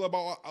how I feel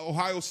about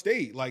Ohio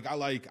State.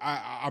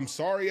 I'm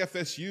sorry,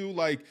 FSU.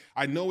 Like,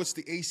 I know it's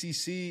the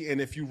ACC,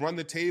 and if you run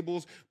the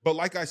tables, but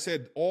like I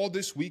said, all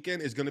this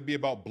weekend is going to be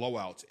about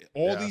blowouts.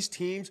 All these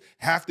teams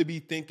have to be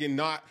thinking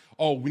not,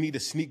 oh, we need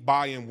to sneak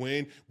by and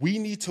win. We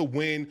need to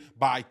win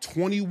by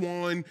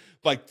 21,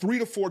 like 3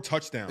 to 4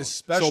 touchdowns.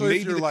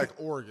 Especially if you're like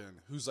Oregon,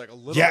 who's like a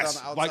little bit on the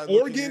outside. Like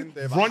Oregon,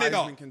 they have run a it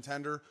Heisman up.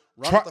 Contender.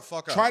 Run it the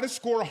fuck up. Try to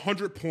score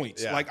 100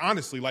 points. Yeah. Like,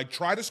 honestly,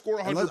 try to score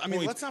 100 points. I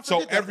mean, let's not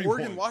forget that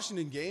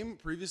Oregon-Washington game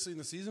previously in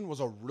the season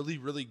was a really,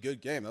 really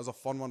good game. That was a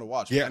fun one to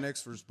watch. Yeah.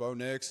 Penix versus Bo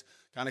Nix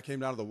kind of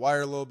came down to the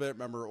wire a little bit.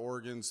 Remember,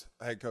 Oregon's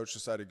head coach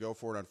decided to go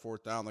for it on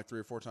 4th down like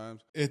 3 or 4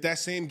 times. If that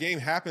same game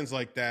happens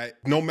like that,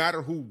 no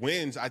matter who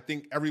wins, I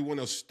think everyone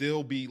will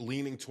still be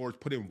leaning towards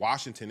putting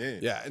Washington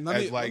in. Yeah, and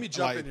let me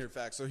jump in here,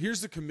 Fax. So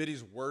here's the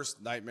committee's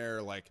worst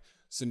nightmare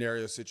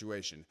scenario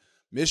situation.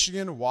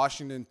 Michigan,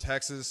 Washington,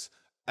 Texas,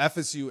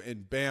 FSU,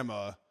 and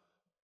Bama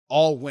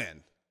all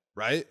win,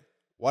 right?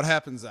 What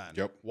happens then?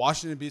 Yep.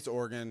 Washington beats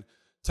Oregon,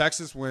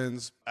 Texas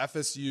wins,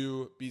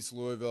 FSU beats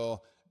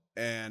Louisville,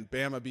 and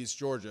Bama beats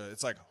Georgia.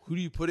 It's like, who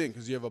do you put in?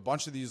 Because you have a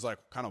bunch of these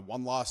kind of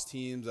one-loss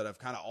teams that have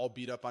kind of all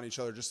beat up on each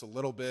other just a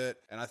little bit.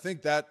 And I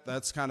think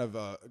that's kind of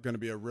going to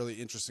be a really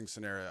interesting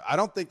scenario. I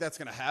don't think that's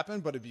going to happen,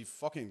 but it'd be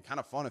fucking kind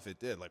of fun if it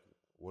did. Like,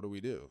 what do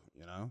we do,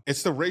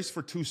 It's the race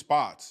for 2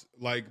 spots,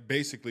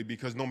 basically,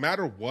 because no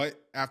matter what,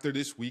 after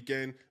this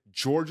weekend,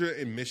 Georgia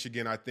and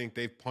Michigan, I think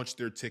they've punched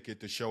their ticket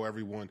to show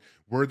everyone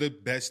we're the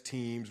best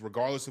teams.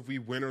 Regardless if we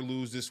win or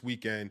lose this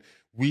weekend,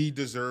 we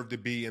deserve to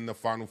be in the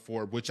Final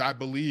Four, which I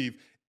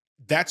believe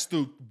that's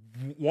the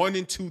 1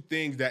 and 2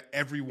 things that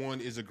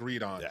everyone is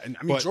agreed on. Yeah, and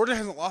I mean, Georgia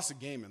hasn't lost a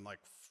game in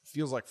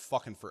feels like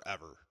fucking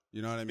forever.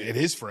 You know what I mean? It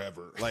is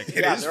forever.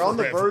 They're on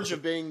the verge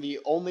of being the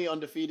only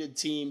undefeated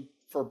team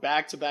for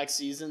back-to-back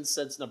seasons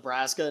since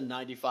Nebraska in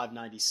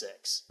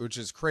 95-96. Which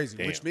is crazy,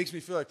 Damn. Which makes me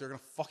feel like they're going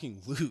to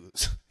fucking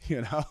lose,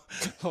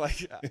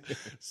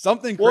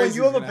 something crazy. Well,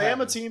 you have a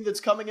Bama team that's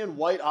coming in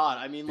white hot.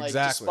 I mean,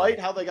 exactly. Despite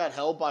how they got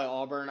held by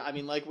Auburn, I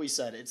mean, like we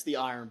said, it's the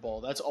Iron Bowl.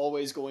 That's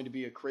always going to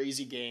be a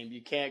crazy game.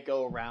 You can't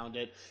go around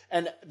it.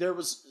 And there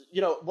was,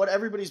 what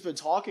everybody's been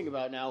talking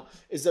about now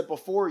is that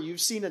before you've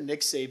seen a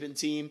Nick Saban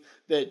team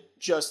that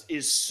just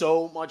is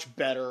so much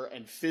better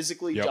and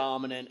physically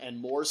dominant and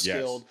more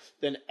skilled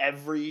than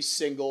every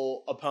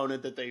single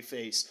opponent that they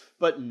face.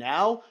 But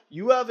now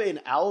you have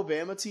an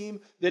Alabama team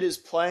that is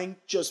playing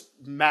just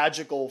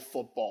magical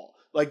football.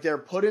 They're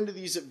put into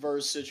these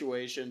adverse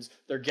situations.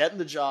 They're getting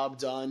the job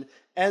done.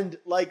 And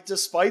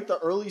despite the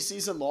early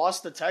season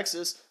loss to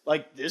Texas,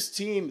 this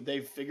team,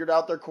 they've figured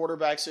out their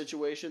quarterback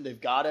situation.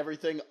 They've got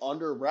everything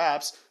under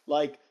wraps.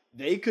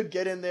 They could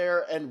get in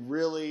there and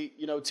really,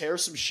 tear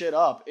some shit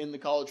up in the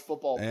college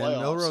football playoffs.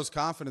 And Milroe's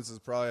confidence is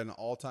probably an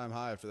all-time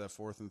high after that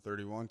 4th and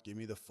 31. Give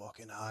me the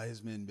fucking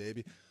Heisman,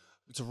 baby.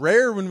 It's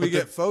rare when we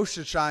get Foch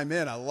to chime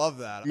in. I love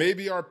that.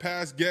 Maybe our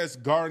past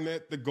guest,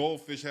 Garnett the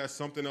Goldfish, has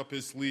something up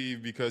his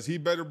sleeve because he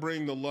better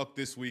bring the luck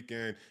this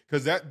weekend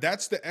because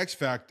that's the X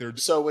factor.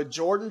 So with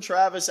Jordan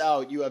Travis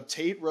out, you have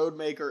Tate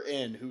Roadmaker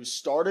in, who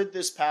started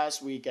this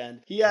past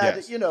weekend. He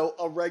had,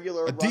 a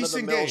regular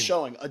run-of-the-mill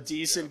showing, a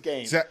decent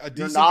game. A decent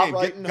You're not game.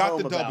 writing Got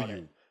home the about W.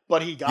 it,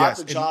 but he got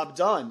the job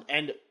done.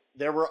 And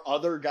there were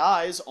other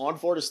guys on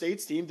Florida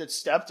State's team that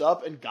stepped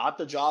up and got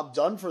the job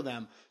done for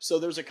them. So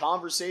there's a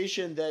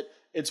conversation that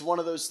it's one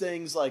of those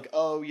things like,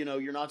 oh,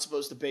 you're not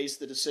supposed to base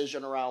the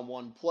decision around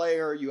one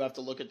player. You have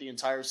to look at the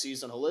entire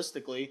season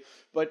holistically.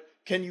 But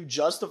can you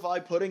justify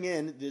putting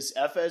in this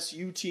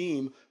FSU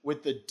team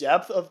with the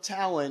depth of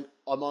talent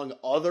among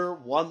other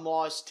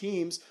one-loss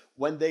teams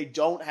when they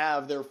don't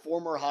have their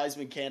former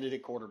Heisman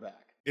candidate quarterback?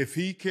 If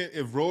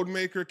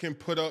Roadmaker can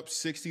put up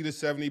 60 to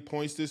 70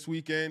 points this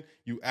weekend,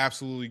 you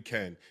absolutely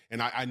can. And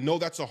I know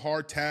that's a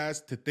hard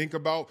task to think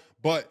about,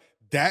 but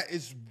that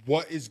is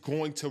what is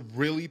going to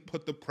really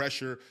put the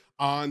pressure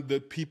on the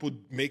people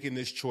making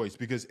this choice.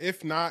 Because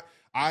if not,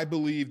 I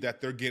believe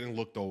that they're getting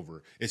looked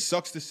over. It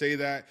sucks to say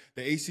that.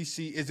 The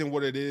ACC isn't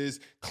what it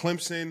is.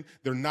 Clemson,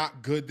 they're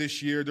not good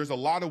this year. There's a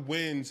lot of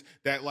wins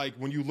that, like,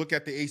 when you look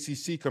at the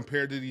ACC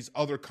compared to these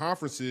other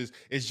conferences,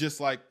 it's just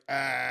like,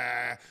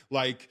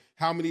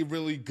 how many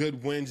really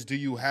good wins do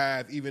you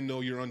have even though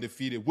you're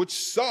undefeated? Which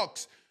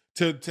sucks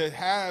to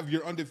have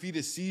your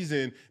undefeated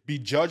season be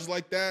judged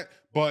like that.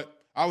 But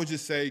I would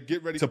just say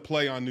get ready to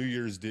play on New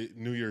Year's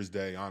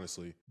Day,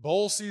 honestly.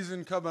 Bowl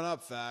season coming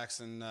up, Fax,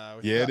 and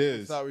it is.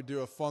 We thought we'd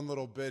do a fun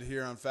little bit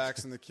here on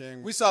Fax and the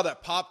King. We saw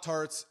that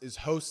Pop-Tarts is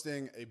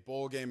hosting a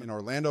bowl game in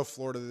Orlando,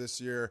 Florida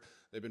this year.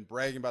 They've been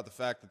bragging about the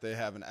fact that they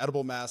have an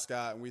edible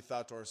mascot, and we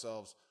thought to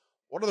ourselves,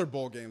 what other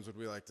bowl games would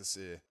we like to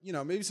see?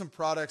 Maybe some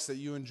products that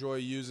you enjoy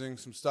using,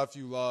 some stuff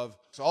you love.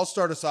 So I'll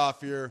start us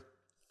off here.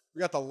 We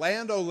got the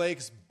Land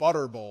O'Lakes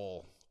Butter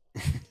Bowl,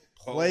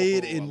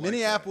 played in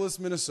Minneapolis,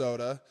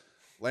 Minnesota.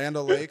 Land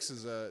O'Lakes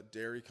is a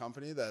dairy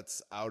company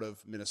that's out of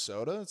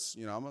Minnesota. It's,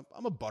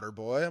 I'm a butter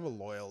boy. I'm a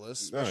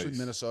loyalist, especially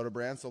Minnesota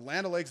brand. So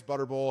Land O'Lakes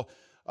Butter Bowl.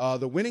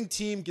 The winning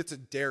team gets a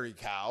dairy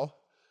cow.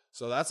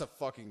 So that's a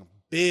fucking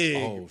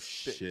big,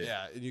 shit.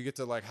 Yeah, and you get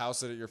to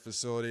house it at your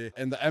facility.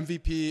 And the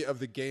MVP of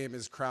the game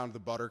is crowned the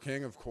Butter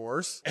King, of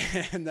course.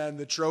 And then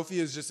the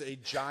trophy is just a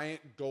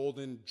giant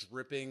golden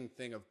dripping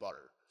thing of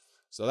butter.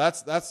 So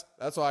that's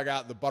all I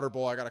got. The Butter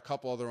Bowl. I got a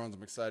couple other ones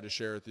I'm excited to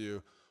share with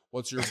you.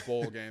 What's your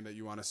bowl game that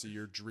you want to see,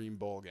 your dream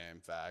bowl game,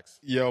 Fax?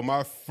 Yo,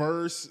 my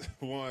first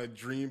one,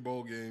 dream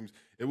bowl games,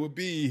 it would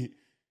be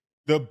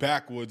the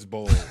Backwoods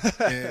Bowl.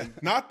 And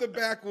not the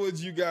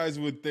Backwoods you guys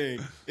would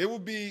think. It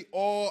would be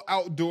all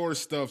outdoor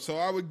stuff. So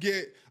I would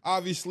get,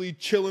 obviously,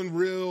 Chillin'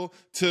 Real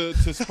to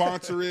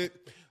sponsor it.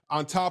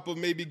 On top of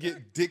maybe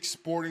get Dick's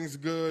Sporting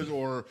Goods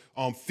or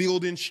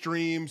Field and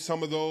Stream,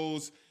 some of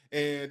those.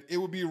 And it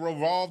would be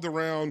revolved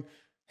around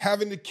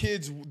having the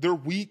kids their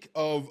week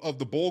of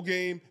the bowl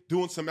game,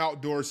 doing some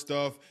outdoor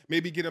stuff,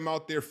 maybe get them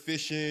out there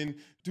fishing,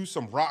 do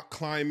some rock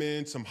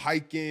climbing, some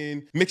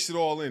hiking, mix it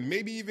all in.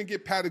 Maybe even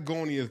get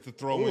Patagonia to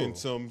throw in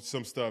some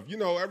stuff.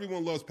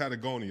 Everyone loves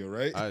Patagonia,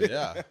 right?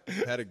 Yeah,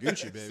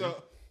 Patagucci, baby.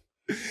 So,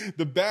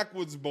 the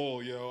Backwoods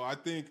Bowl, I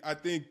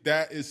think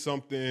that is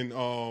something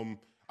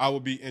I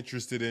would be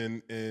interested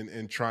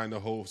in trying to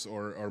host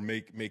or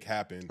make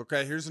happen.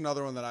 Okay, here's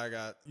another one that I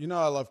got.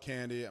 I love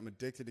candy. I'm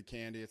addicted to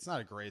candy. It's not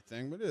a great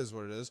thing, but it is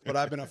what it is. But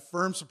I've been a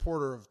firm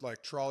supporter of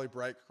Trolley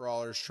Bright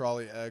Crawlers,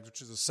 Trolley Eggs,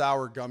 which is a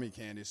sour gummy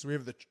candy. So we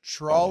have the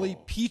Trolley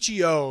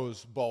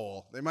Peachios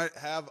Bowl. They might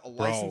have a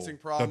licensing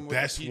problem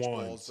with the Peach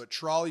Bowls, but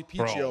Trolley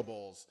Peachio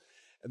Bowls.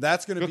 And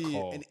that's going to be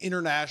an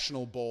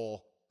international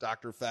bowl,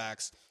 Dr.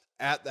 Fax,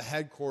 at the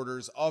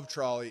headquarters of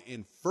Trolley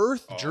in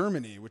Fürth,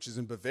 Germany, which is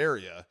in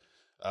Bavaria.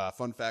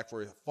 Fun fact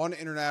for you, fun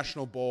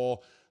international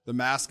bowl. The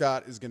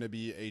mascot is going to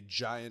be a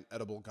giant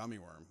edible gummy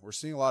worm. We're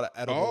seeing a lot of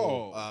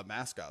edible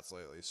mascots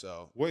lately,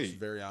 so it's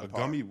very on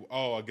par.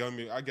 A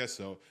gummy. I guess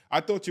so. I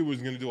thought you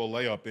was going to do a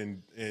layup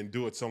and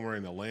do it somewhere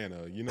in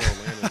Atlanta.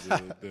 Atlanta's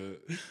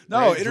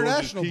the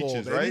international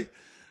peaches, bowl, right?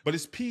 But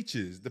it's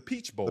peaches, the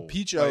Peach Bowl. The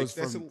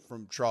Peachos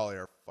from Trolley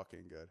are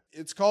fucking good.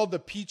 It's called the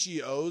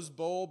Peachios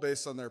Bowl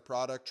based on their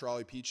product,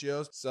 Trolley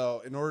Peachios.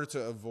 So in order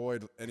to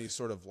avoid any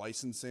sort of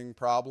licensing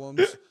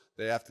problems,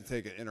 they have to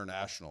take it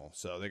international.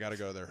 So they got to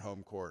go to their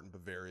home court in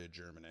Bavaria,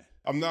 Germany.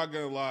 I'm not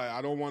going to lie.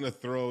 I don't want to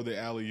throw the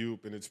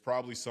alley-oop, and it's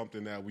probably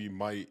something that we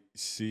might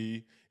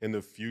see in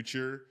the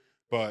future.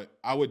 But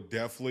I would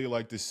definitely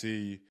like to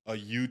see a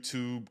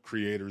YouTube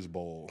Creators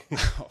Bowl.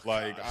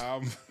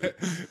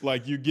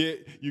 You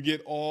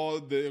get all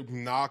the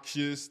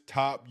obnoxious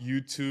top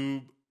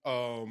YouTube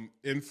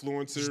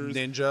influencers,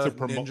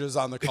 ninjas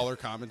on the color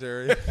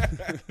commentary.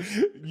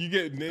 You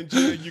get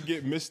Ninja, you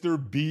get Mr.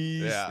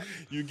 Beast,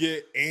 you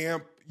get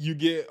Amp, you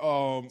get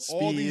all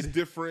these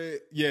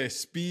different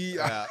Speed,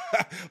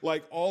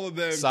 all of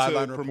them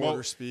sideline to reporter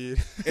promote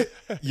Speed.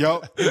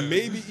 And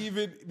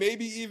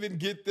maybe even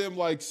get them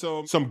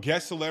some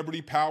guest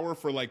celebrity power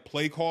for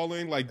play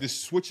calling,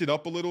 just switch it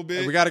up a little bit.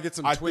 And we got to get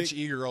some Twitch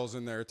e-girls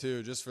in there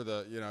too, just for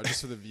the view,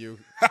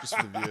 just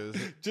for the views,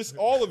 just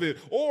all of it,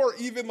 or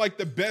even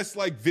the best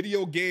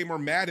video game or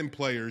Madden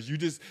players. You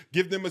just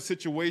give them a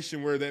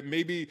situation where that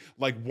maybe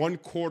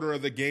 1/4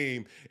 of the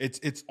game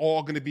it's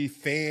all going to be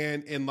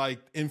fan and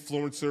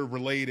influencer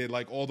related,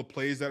 like all the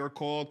plays that are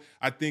called.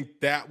 I think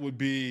that would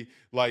be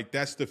like,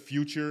 that's the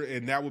future,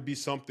 and that would be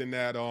something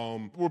that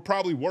would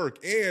probably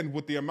work. And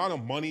with the amount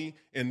of money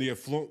and the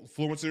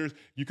influencers,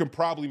 you can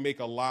probably make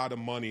a lot of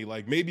money,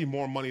 like maybe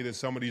more money than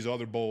some of these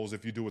other bowls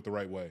if you do it the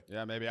right way.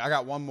 Yeah, maybe. I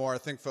got one more. I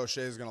think Fauché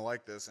is going to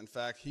like this. In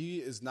fact, he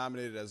is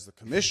nominated as the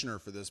commissioner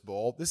for this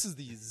bowl. This is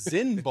the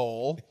Zin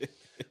Bowl,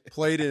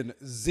 played in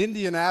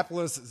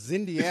Zindianapolis,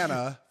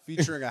 Indiana,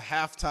 featuring a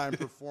halftime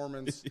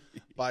performance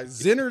by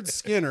Zinard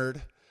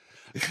Skinnerd.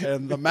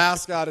 And the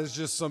mascot is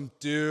just some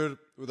dude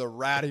with a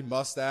ratty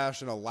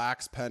mustache and a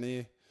lax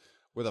penny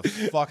with a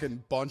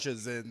fucking bunch of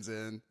Zins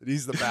in. And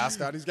he's the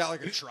mascot. He's got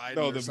like a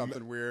trident or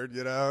something weird,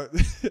 you know?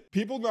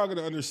 People not going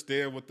to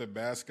understand what the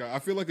mascot. I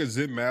feel like a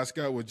Zin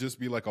mascot would just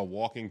be like a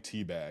walking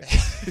tea bag.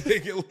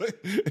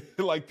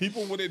 Like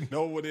people wouldn't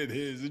know what it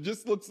is. It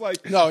just looks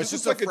like no, it's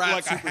just like a frat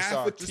like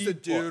superstar. Just a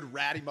dude,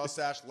 ratty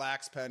mustache,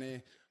 lax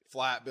penny,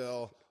 flat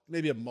bill.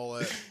 Maybe a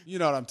mullet. You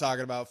know what I'm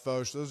talking about,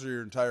 Foch. Those are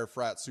your entire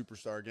frat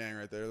superstar gang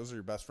right there. Those are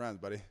your best friends,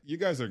 buddy. You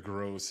guys are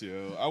gross,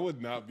 yo. I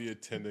would not be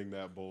attending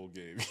that bowl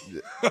game.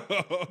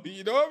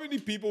 You know how many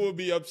people would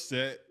be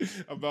upset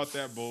about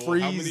that bowl?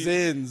 Free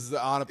Zins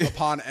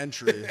upon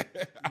entry.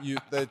 You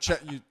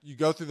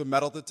go through the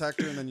metal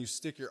detector and then you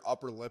stick your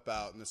upper lip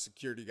out and the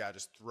security guy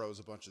just throws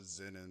a bunch of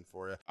Zin in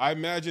for you. I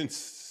imagine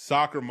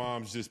soccer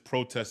moms just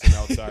protesting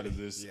outside of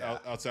this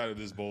outside of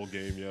this bowl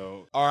game,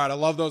 yo. All right, I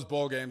love those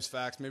bowl games,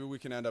 Fax. Maybe we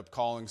can end up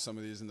calling some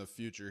of these in the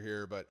future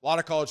here, but a lot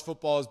of college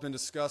football has been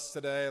discussed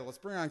today. Let's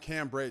bring on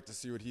Cam Brate to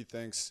see what he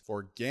thinks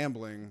for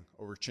gambling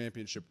over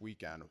championship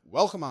weekend.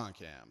 Welcome on,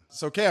 Cam.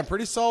 So Cam,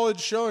 pretty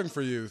solid showing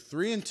for you.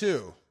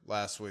 3-2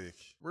 last week.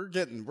 We're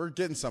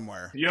getting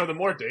somewhere. You know, the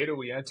more data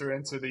we enter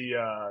into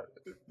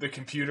the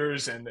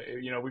computers, and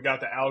you know, we got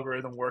the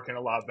algorithm working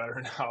a lot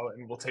better now,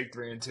 and we'll take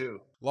 3-2.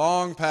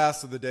 Long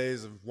past of the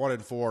days of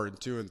 1-4 and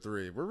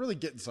 2-3. We're really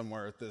getting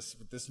somewhere with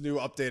this new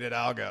updated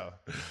algo.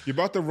 You're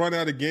about to run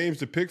out of games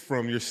to pick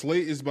from. Your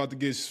slate is about to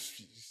get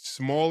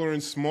smaller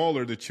and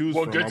smaller to choose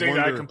from. Well, good thing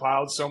that I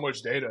compiled so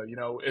much data. You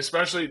know,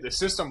 especially the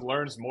system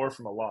learns more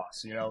from a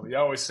loss. You know, you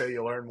always say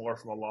you learn more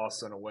from a loss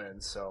than a win.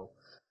 So.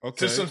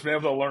 Okay. System's been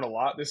able to learn a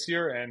lot this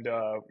year, and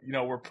you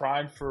know, we're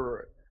primed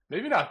for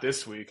maybe not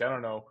this week, I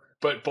don't know,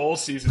 but bowl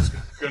season's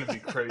going to be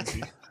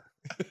crazy.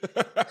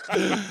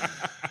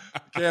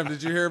 Cam,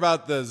 did you hear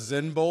about the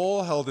Zin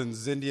Bowl held in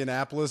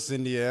Zindianapolis,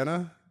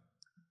 Indiana?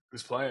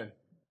 Who's playing?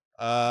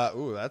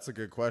 That's a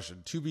good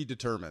question. To be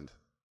determined.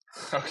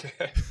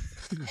 Okay.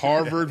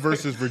 Harvard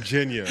versus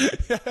Virginia.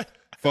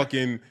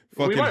 Fucking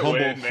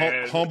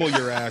humble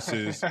your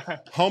asses.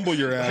 Humble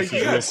your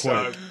asses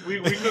real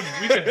quick.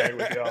 We could hang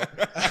with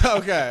y'all.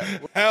 Okay.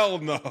 Hell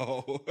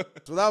no.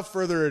 Without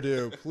further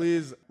ado,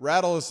 please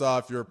rattle us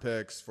off your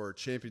picks for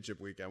championship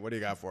weekend. What do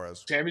you got for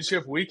us?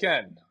 Championship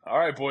weekend. All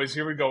right, boys,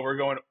 here we go. We're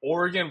going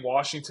Oregon,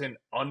 Washington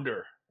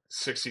under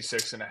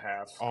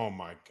 66.5. Oh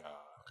my God.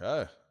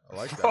 Okay. I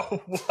like that.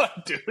 Oh,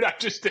 what, dude? I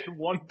just did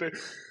one bit.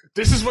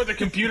 This is what the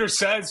computer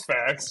says,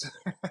 Fax.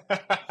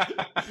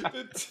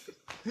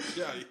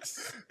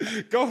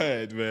 Go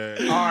ahead,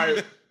 man.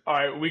 All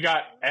right. We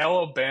got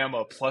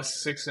Alabama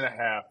plus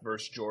 6.5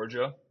 versus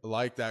Georgia. I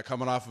like that.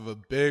 Coming off of a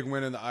big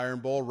win in the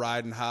Iron Bowl,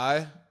 riding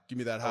high. Give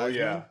me that high. Oh,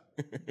 yeah.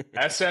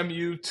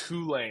 SMU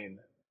Tulane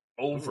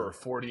over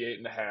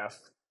 48.5.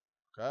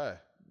 Okay.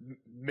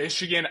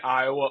 Michigan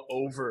Iowa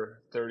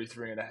over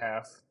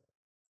 33.5.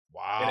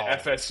 Wow. And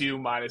FSU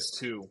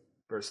 -2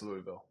 versus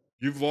Louisville.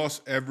 You've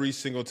lost every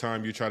single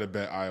time you try to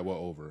bet Iowa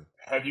over.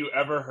 Have you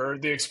ever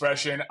heard the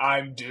expression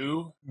 "I'm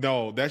due"?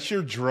 No, that's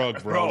your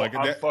drug, bro. Like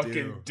I'm that,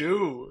 fucking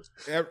due.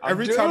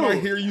 Every time I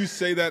hear you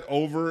say that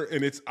over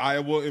and it's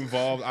Iowa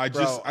involved, I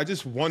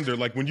just wonder.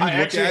 Like when you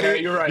look at it,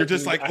 you're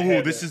just like,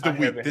 oh, this is the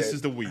week. This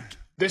is the week.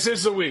 This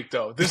is the week,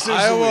 though. This is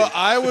Iowa. the week.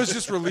 Iowa's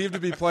just relieved to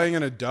be playing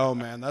in a dome,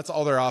 man. That's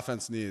all their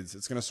offense needs.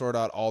 It's going to sort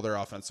out all their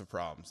offensive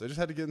problems. They just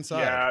had to get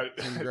inside.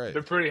 Yeah,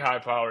 they're pretty high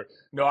powered.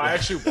 No, I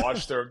actually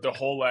watched the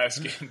whole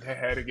last game they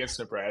had against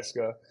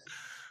Nebraska.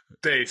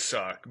 They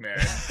suck, man.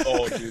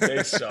 Oh, dude,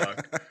 they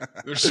suck.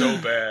 They're so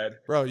bad.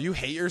 Bro, you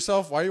hate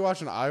yourself? Why are you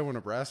watching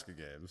Iowa-Nebraska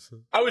games?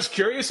 I was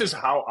curious as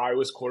how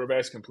Iowa's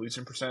quarterback's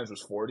completion percentage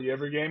was 40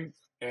 every game,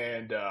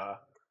 and I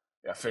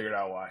figured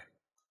out why.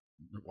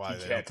 Why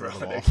they can't throw,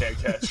 they can't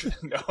catch.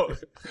 No,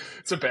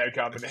 it's a bad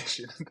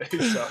combination. They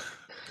suck.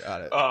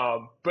 Got it.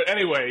 But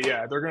anyway,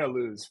 yeah, they're gonna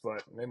lose,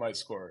 but they might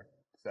score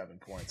 7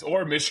 points,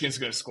 or Michigan's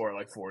gonna score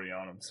like 40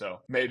 on them. So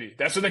maybe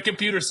that's what the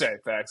computers say.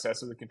 Facts.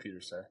 That's what the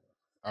computers say.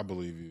 I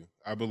believe you.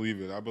 I believe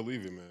it. I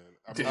believe it,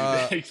 man. Dude,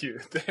 thank you.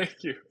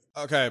 Thank you.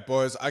 Okay,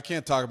 boys, I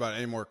can't talk about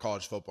any more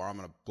college football. I'm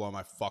gonna blow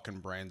my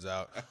fucking brains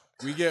out.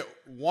 We get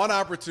one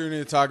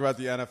opportunity to talk about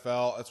the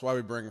NFL. That's why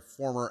we bring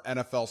former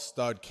NFL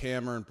stud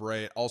Cam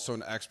Brate, also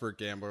an expert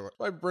gambler. That's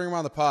why we bring him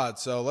on the pod.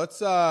 So let's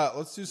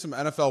do some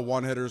NFL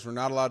one-hitters. We're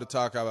not allowed to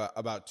talk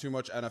about too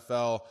much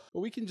NFL, but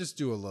we can just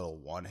do a little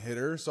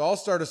one-hitter. So I'll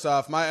start us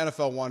off. My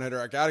NFL one-hitter,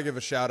 I got to give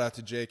a shout-out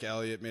to Jake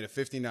Elliott. Made a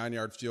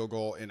 59-yard field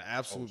goal in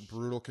absolute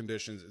brutal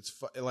conditions.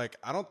 It's like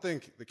I don't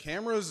think the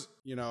cameras,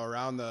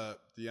 around the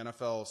the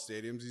NFL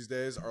stadiums these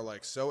days are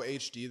like so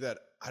HD that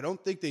I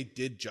don't think they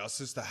did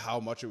justice to how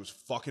much it was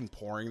fucking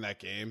pouring that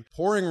game.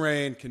 Pouring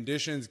rain,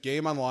 conditions,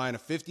 game on line, a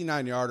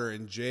 59-yarder,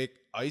 and Jake,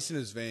 ice in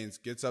his veins,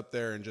 gets up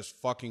there and just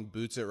fucking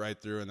boots it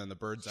right through, and then the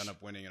Birds end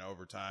up winning in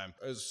overtime.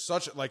 It was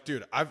such like,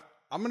 dude, I'm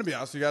going to be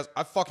honest with you guys.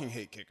 I fucking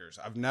hate kickers.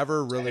 I've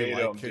never really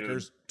liked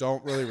kickers. Dude.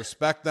 Don't really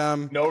respect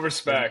them. No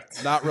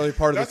respect. Not really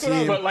part of the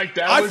team. But like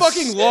that I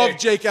fucking sick. love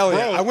Jake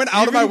Elliott. Bro, I went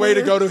out of my way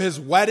to go to his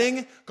wedding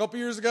a couple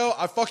years ago.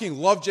 I fucking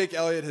love Jake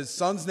Elliott. His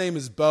son's name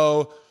is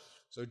Bo.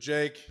 So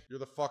Jake, you're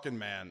the fucking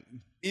man.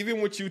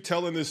 Even with you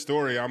telling this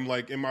story, I'm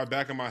like, in my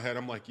back of my head,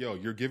 I'm like, yo,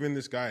 you're giving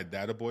this guy a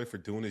data boy for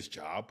doing his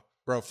job?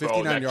 Bro,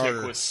 59-yarder.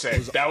 Kick was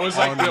sick. That was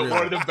like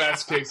one of the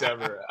best kicks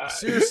ever.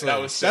 Seriously. That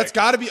was sick. That's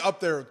got to be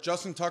up there.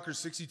 Justin Tucker's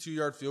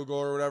 62-yard field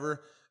goal or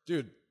whatever.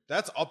 Dude,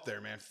 that's up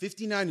there, man.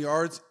 59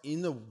 yards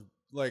in the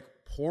like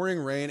pouring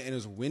rain, and it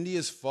was windy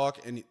as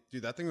fuck. And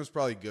dude, that thing was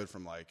probably good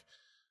from like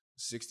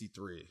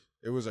 63.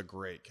 It was a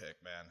great kick,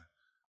 man.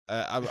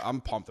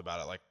 I'm pumped about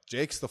it. Like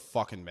Jake's the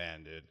fucking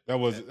man, dude.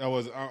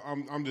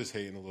 I'm just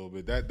hating a little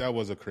bit. That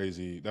was a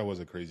crazy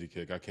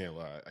kick. I can't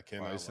lie. I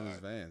can't lie. Ice in his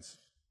veins.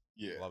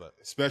 Yeah, love it.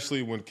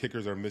 Especially when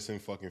kickers are missing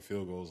fucking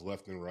field goals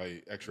left and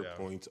right, extra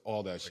points,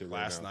 all that shit.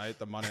 Last night,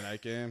 the Monday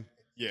night game.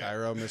 Yeah,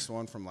 Cairo missed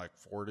one from like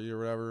 40 or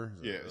whatever.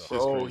 Yeah,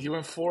 bro, he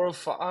went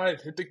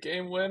 405, hit the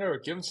game winner.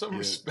 Give him some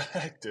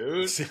respect,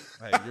 dude. Hey,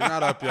 you're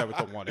not up yet with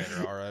the one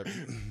hitter, all right?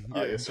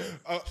 Yes, sir.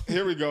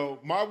 Here we go.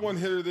 My one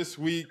hitter this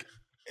week,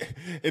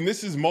 and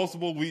this is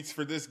multiple weeks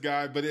for this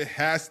guy, but it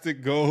has to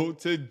go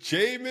to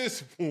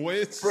Jameis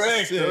Winston.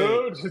 Frank,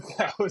 dude,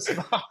 that was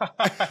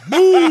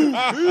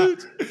mine.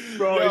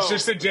 Bro, it's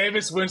just a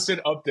Jameis Winston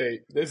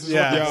update. This is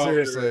what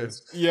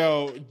seriously.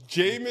 Yo,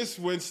 Jameis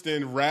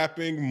Winston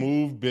rapping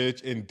 "Move,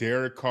 Bitch" in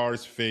Derek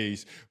Carr's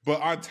face,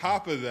 but on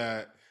top of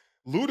that,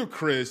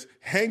 Ludacris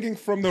hanging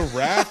from the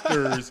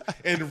rafters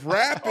and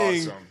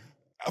rapping. Awesome.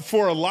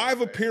 For a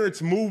live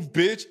appearance, "Move,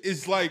 Bitch"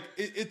 is like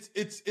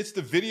it's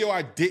the video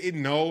I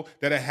didn't know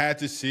that I had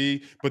to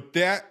see, but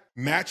that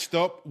matched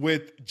up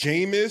with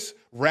Jameis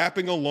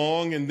rapping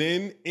along, and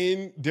then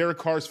in Derek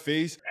Carr's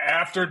face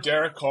after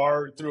Derek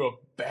Carr threw a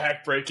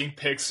back-breaking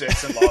pick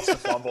six and lost a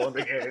fumble in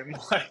the game.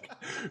 Like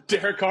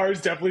Derek Carr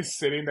is definitely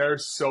sitting there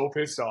so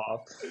pissed off.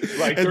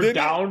 Like they're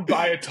down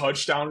by a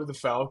touchdown to the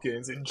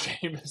Falcons, and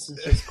Jameis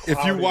is just.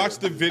 If you watch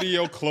the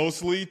video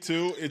closely,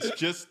 too, it's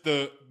just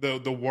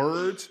the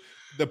words.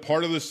 The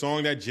part of the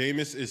song that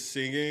Jameis is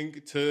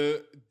singing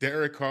to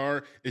Derek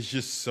Carr is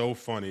just so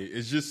funny.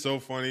 It's just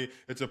so funny.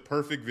 It's a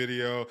perfect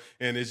video,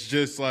 and it's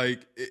just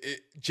like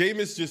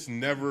Jameis just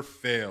never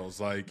fails.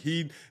 Like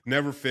he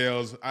never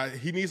fails.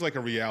 He needs like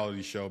a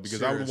reality show because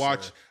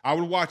Seriously. I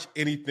would watch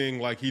anything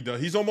like he does.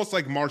 He's almost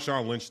like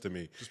Marshawn Lynch to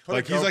me.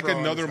 Like he's like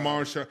another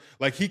Marshawn.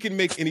 Like he can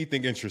make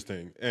anything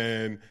interesting,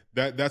 and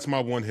that's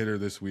my one hitter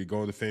this week.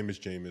 Going to famous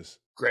Jameis.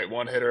 Great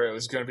one hitter. It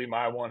was going to be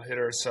my one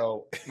hitter,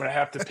 so I'm going to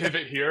have to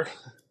pivot here.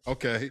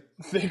 Okay.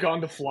 Think on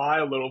the fly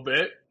a little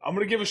bit. I'm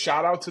going to give a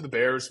shout out to the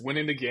Bears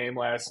winning the game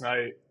last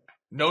night.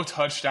 No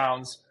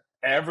touchdowns.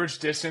 Average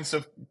distance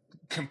of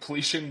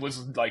completion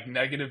was like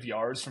negative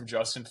yards from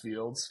Justin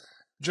Fields.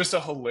 Just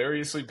a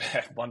hilariously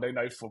bad Monday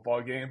Night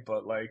Football game,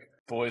 but like,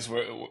 boys,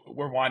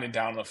 we're winding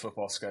down on the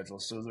football schedule,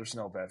 so there's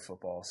no bad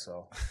football.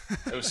 So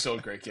it was still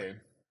a great game.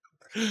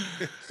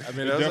 I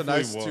mean, it was a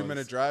nice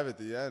 2-minute drive at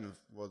the end.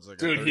 Was like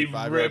dude, he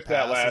ripped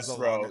that last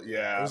throw.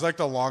 Yeah, it was like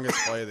the longest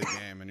play of the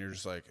game, and you're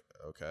just like,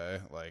 okay,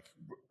 like,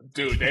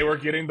 dude, they were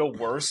getting the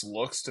worst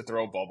looks to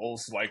throw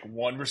bubbles. Like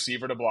one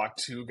receiver to block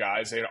two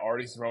guys. They had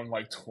already thrown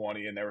like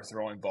 20, and they were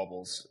throwing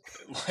bubbles.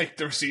 Like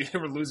the receiver, they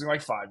were losing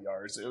like 5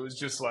 yards. It was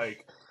just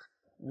like,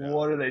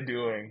 what are they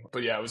doing?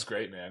 But yeah, it was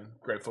great, man.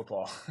 Great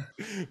football.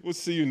 We'll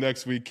see you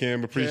next week,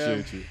 Cam.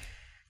 Appreciate you.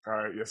 All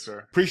right, yes, sir.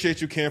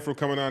 Appreciate you, Cam, for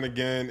coming on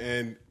again,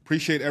 and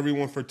appreciate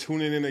everyone for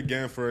tuning in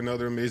again for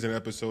another amazing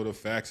episode of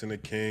Fax the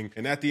King.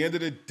 And at the end of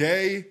the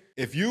day,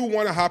 if you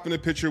want to hop in a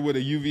picture with a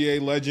UVA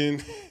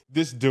legend,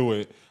 just do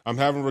it. I'm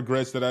having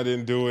regrets that I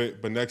didn't do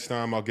it, but next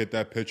time I'll get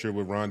that picture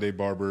with Rondé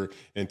Barber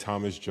and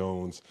Thomas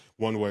Jones,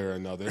 one way or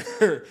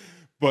another.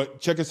 But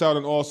check us out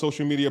on all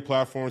social media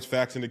platforms,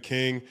 Fax the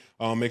King.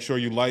 Make sure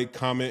you like,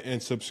 comment,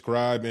 and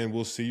subscribe, and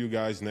we'll see you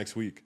guys next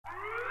week.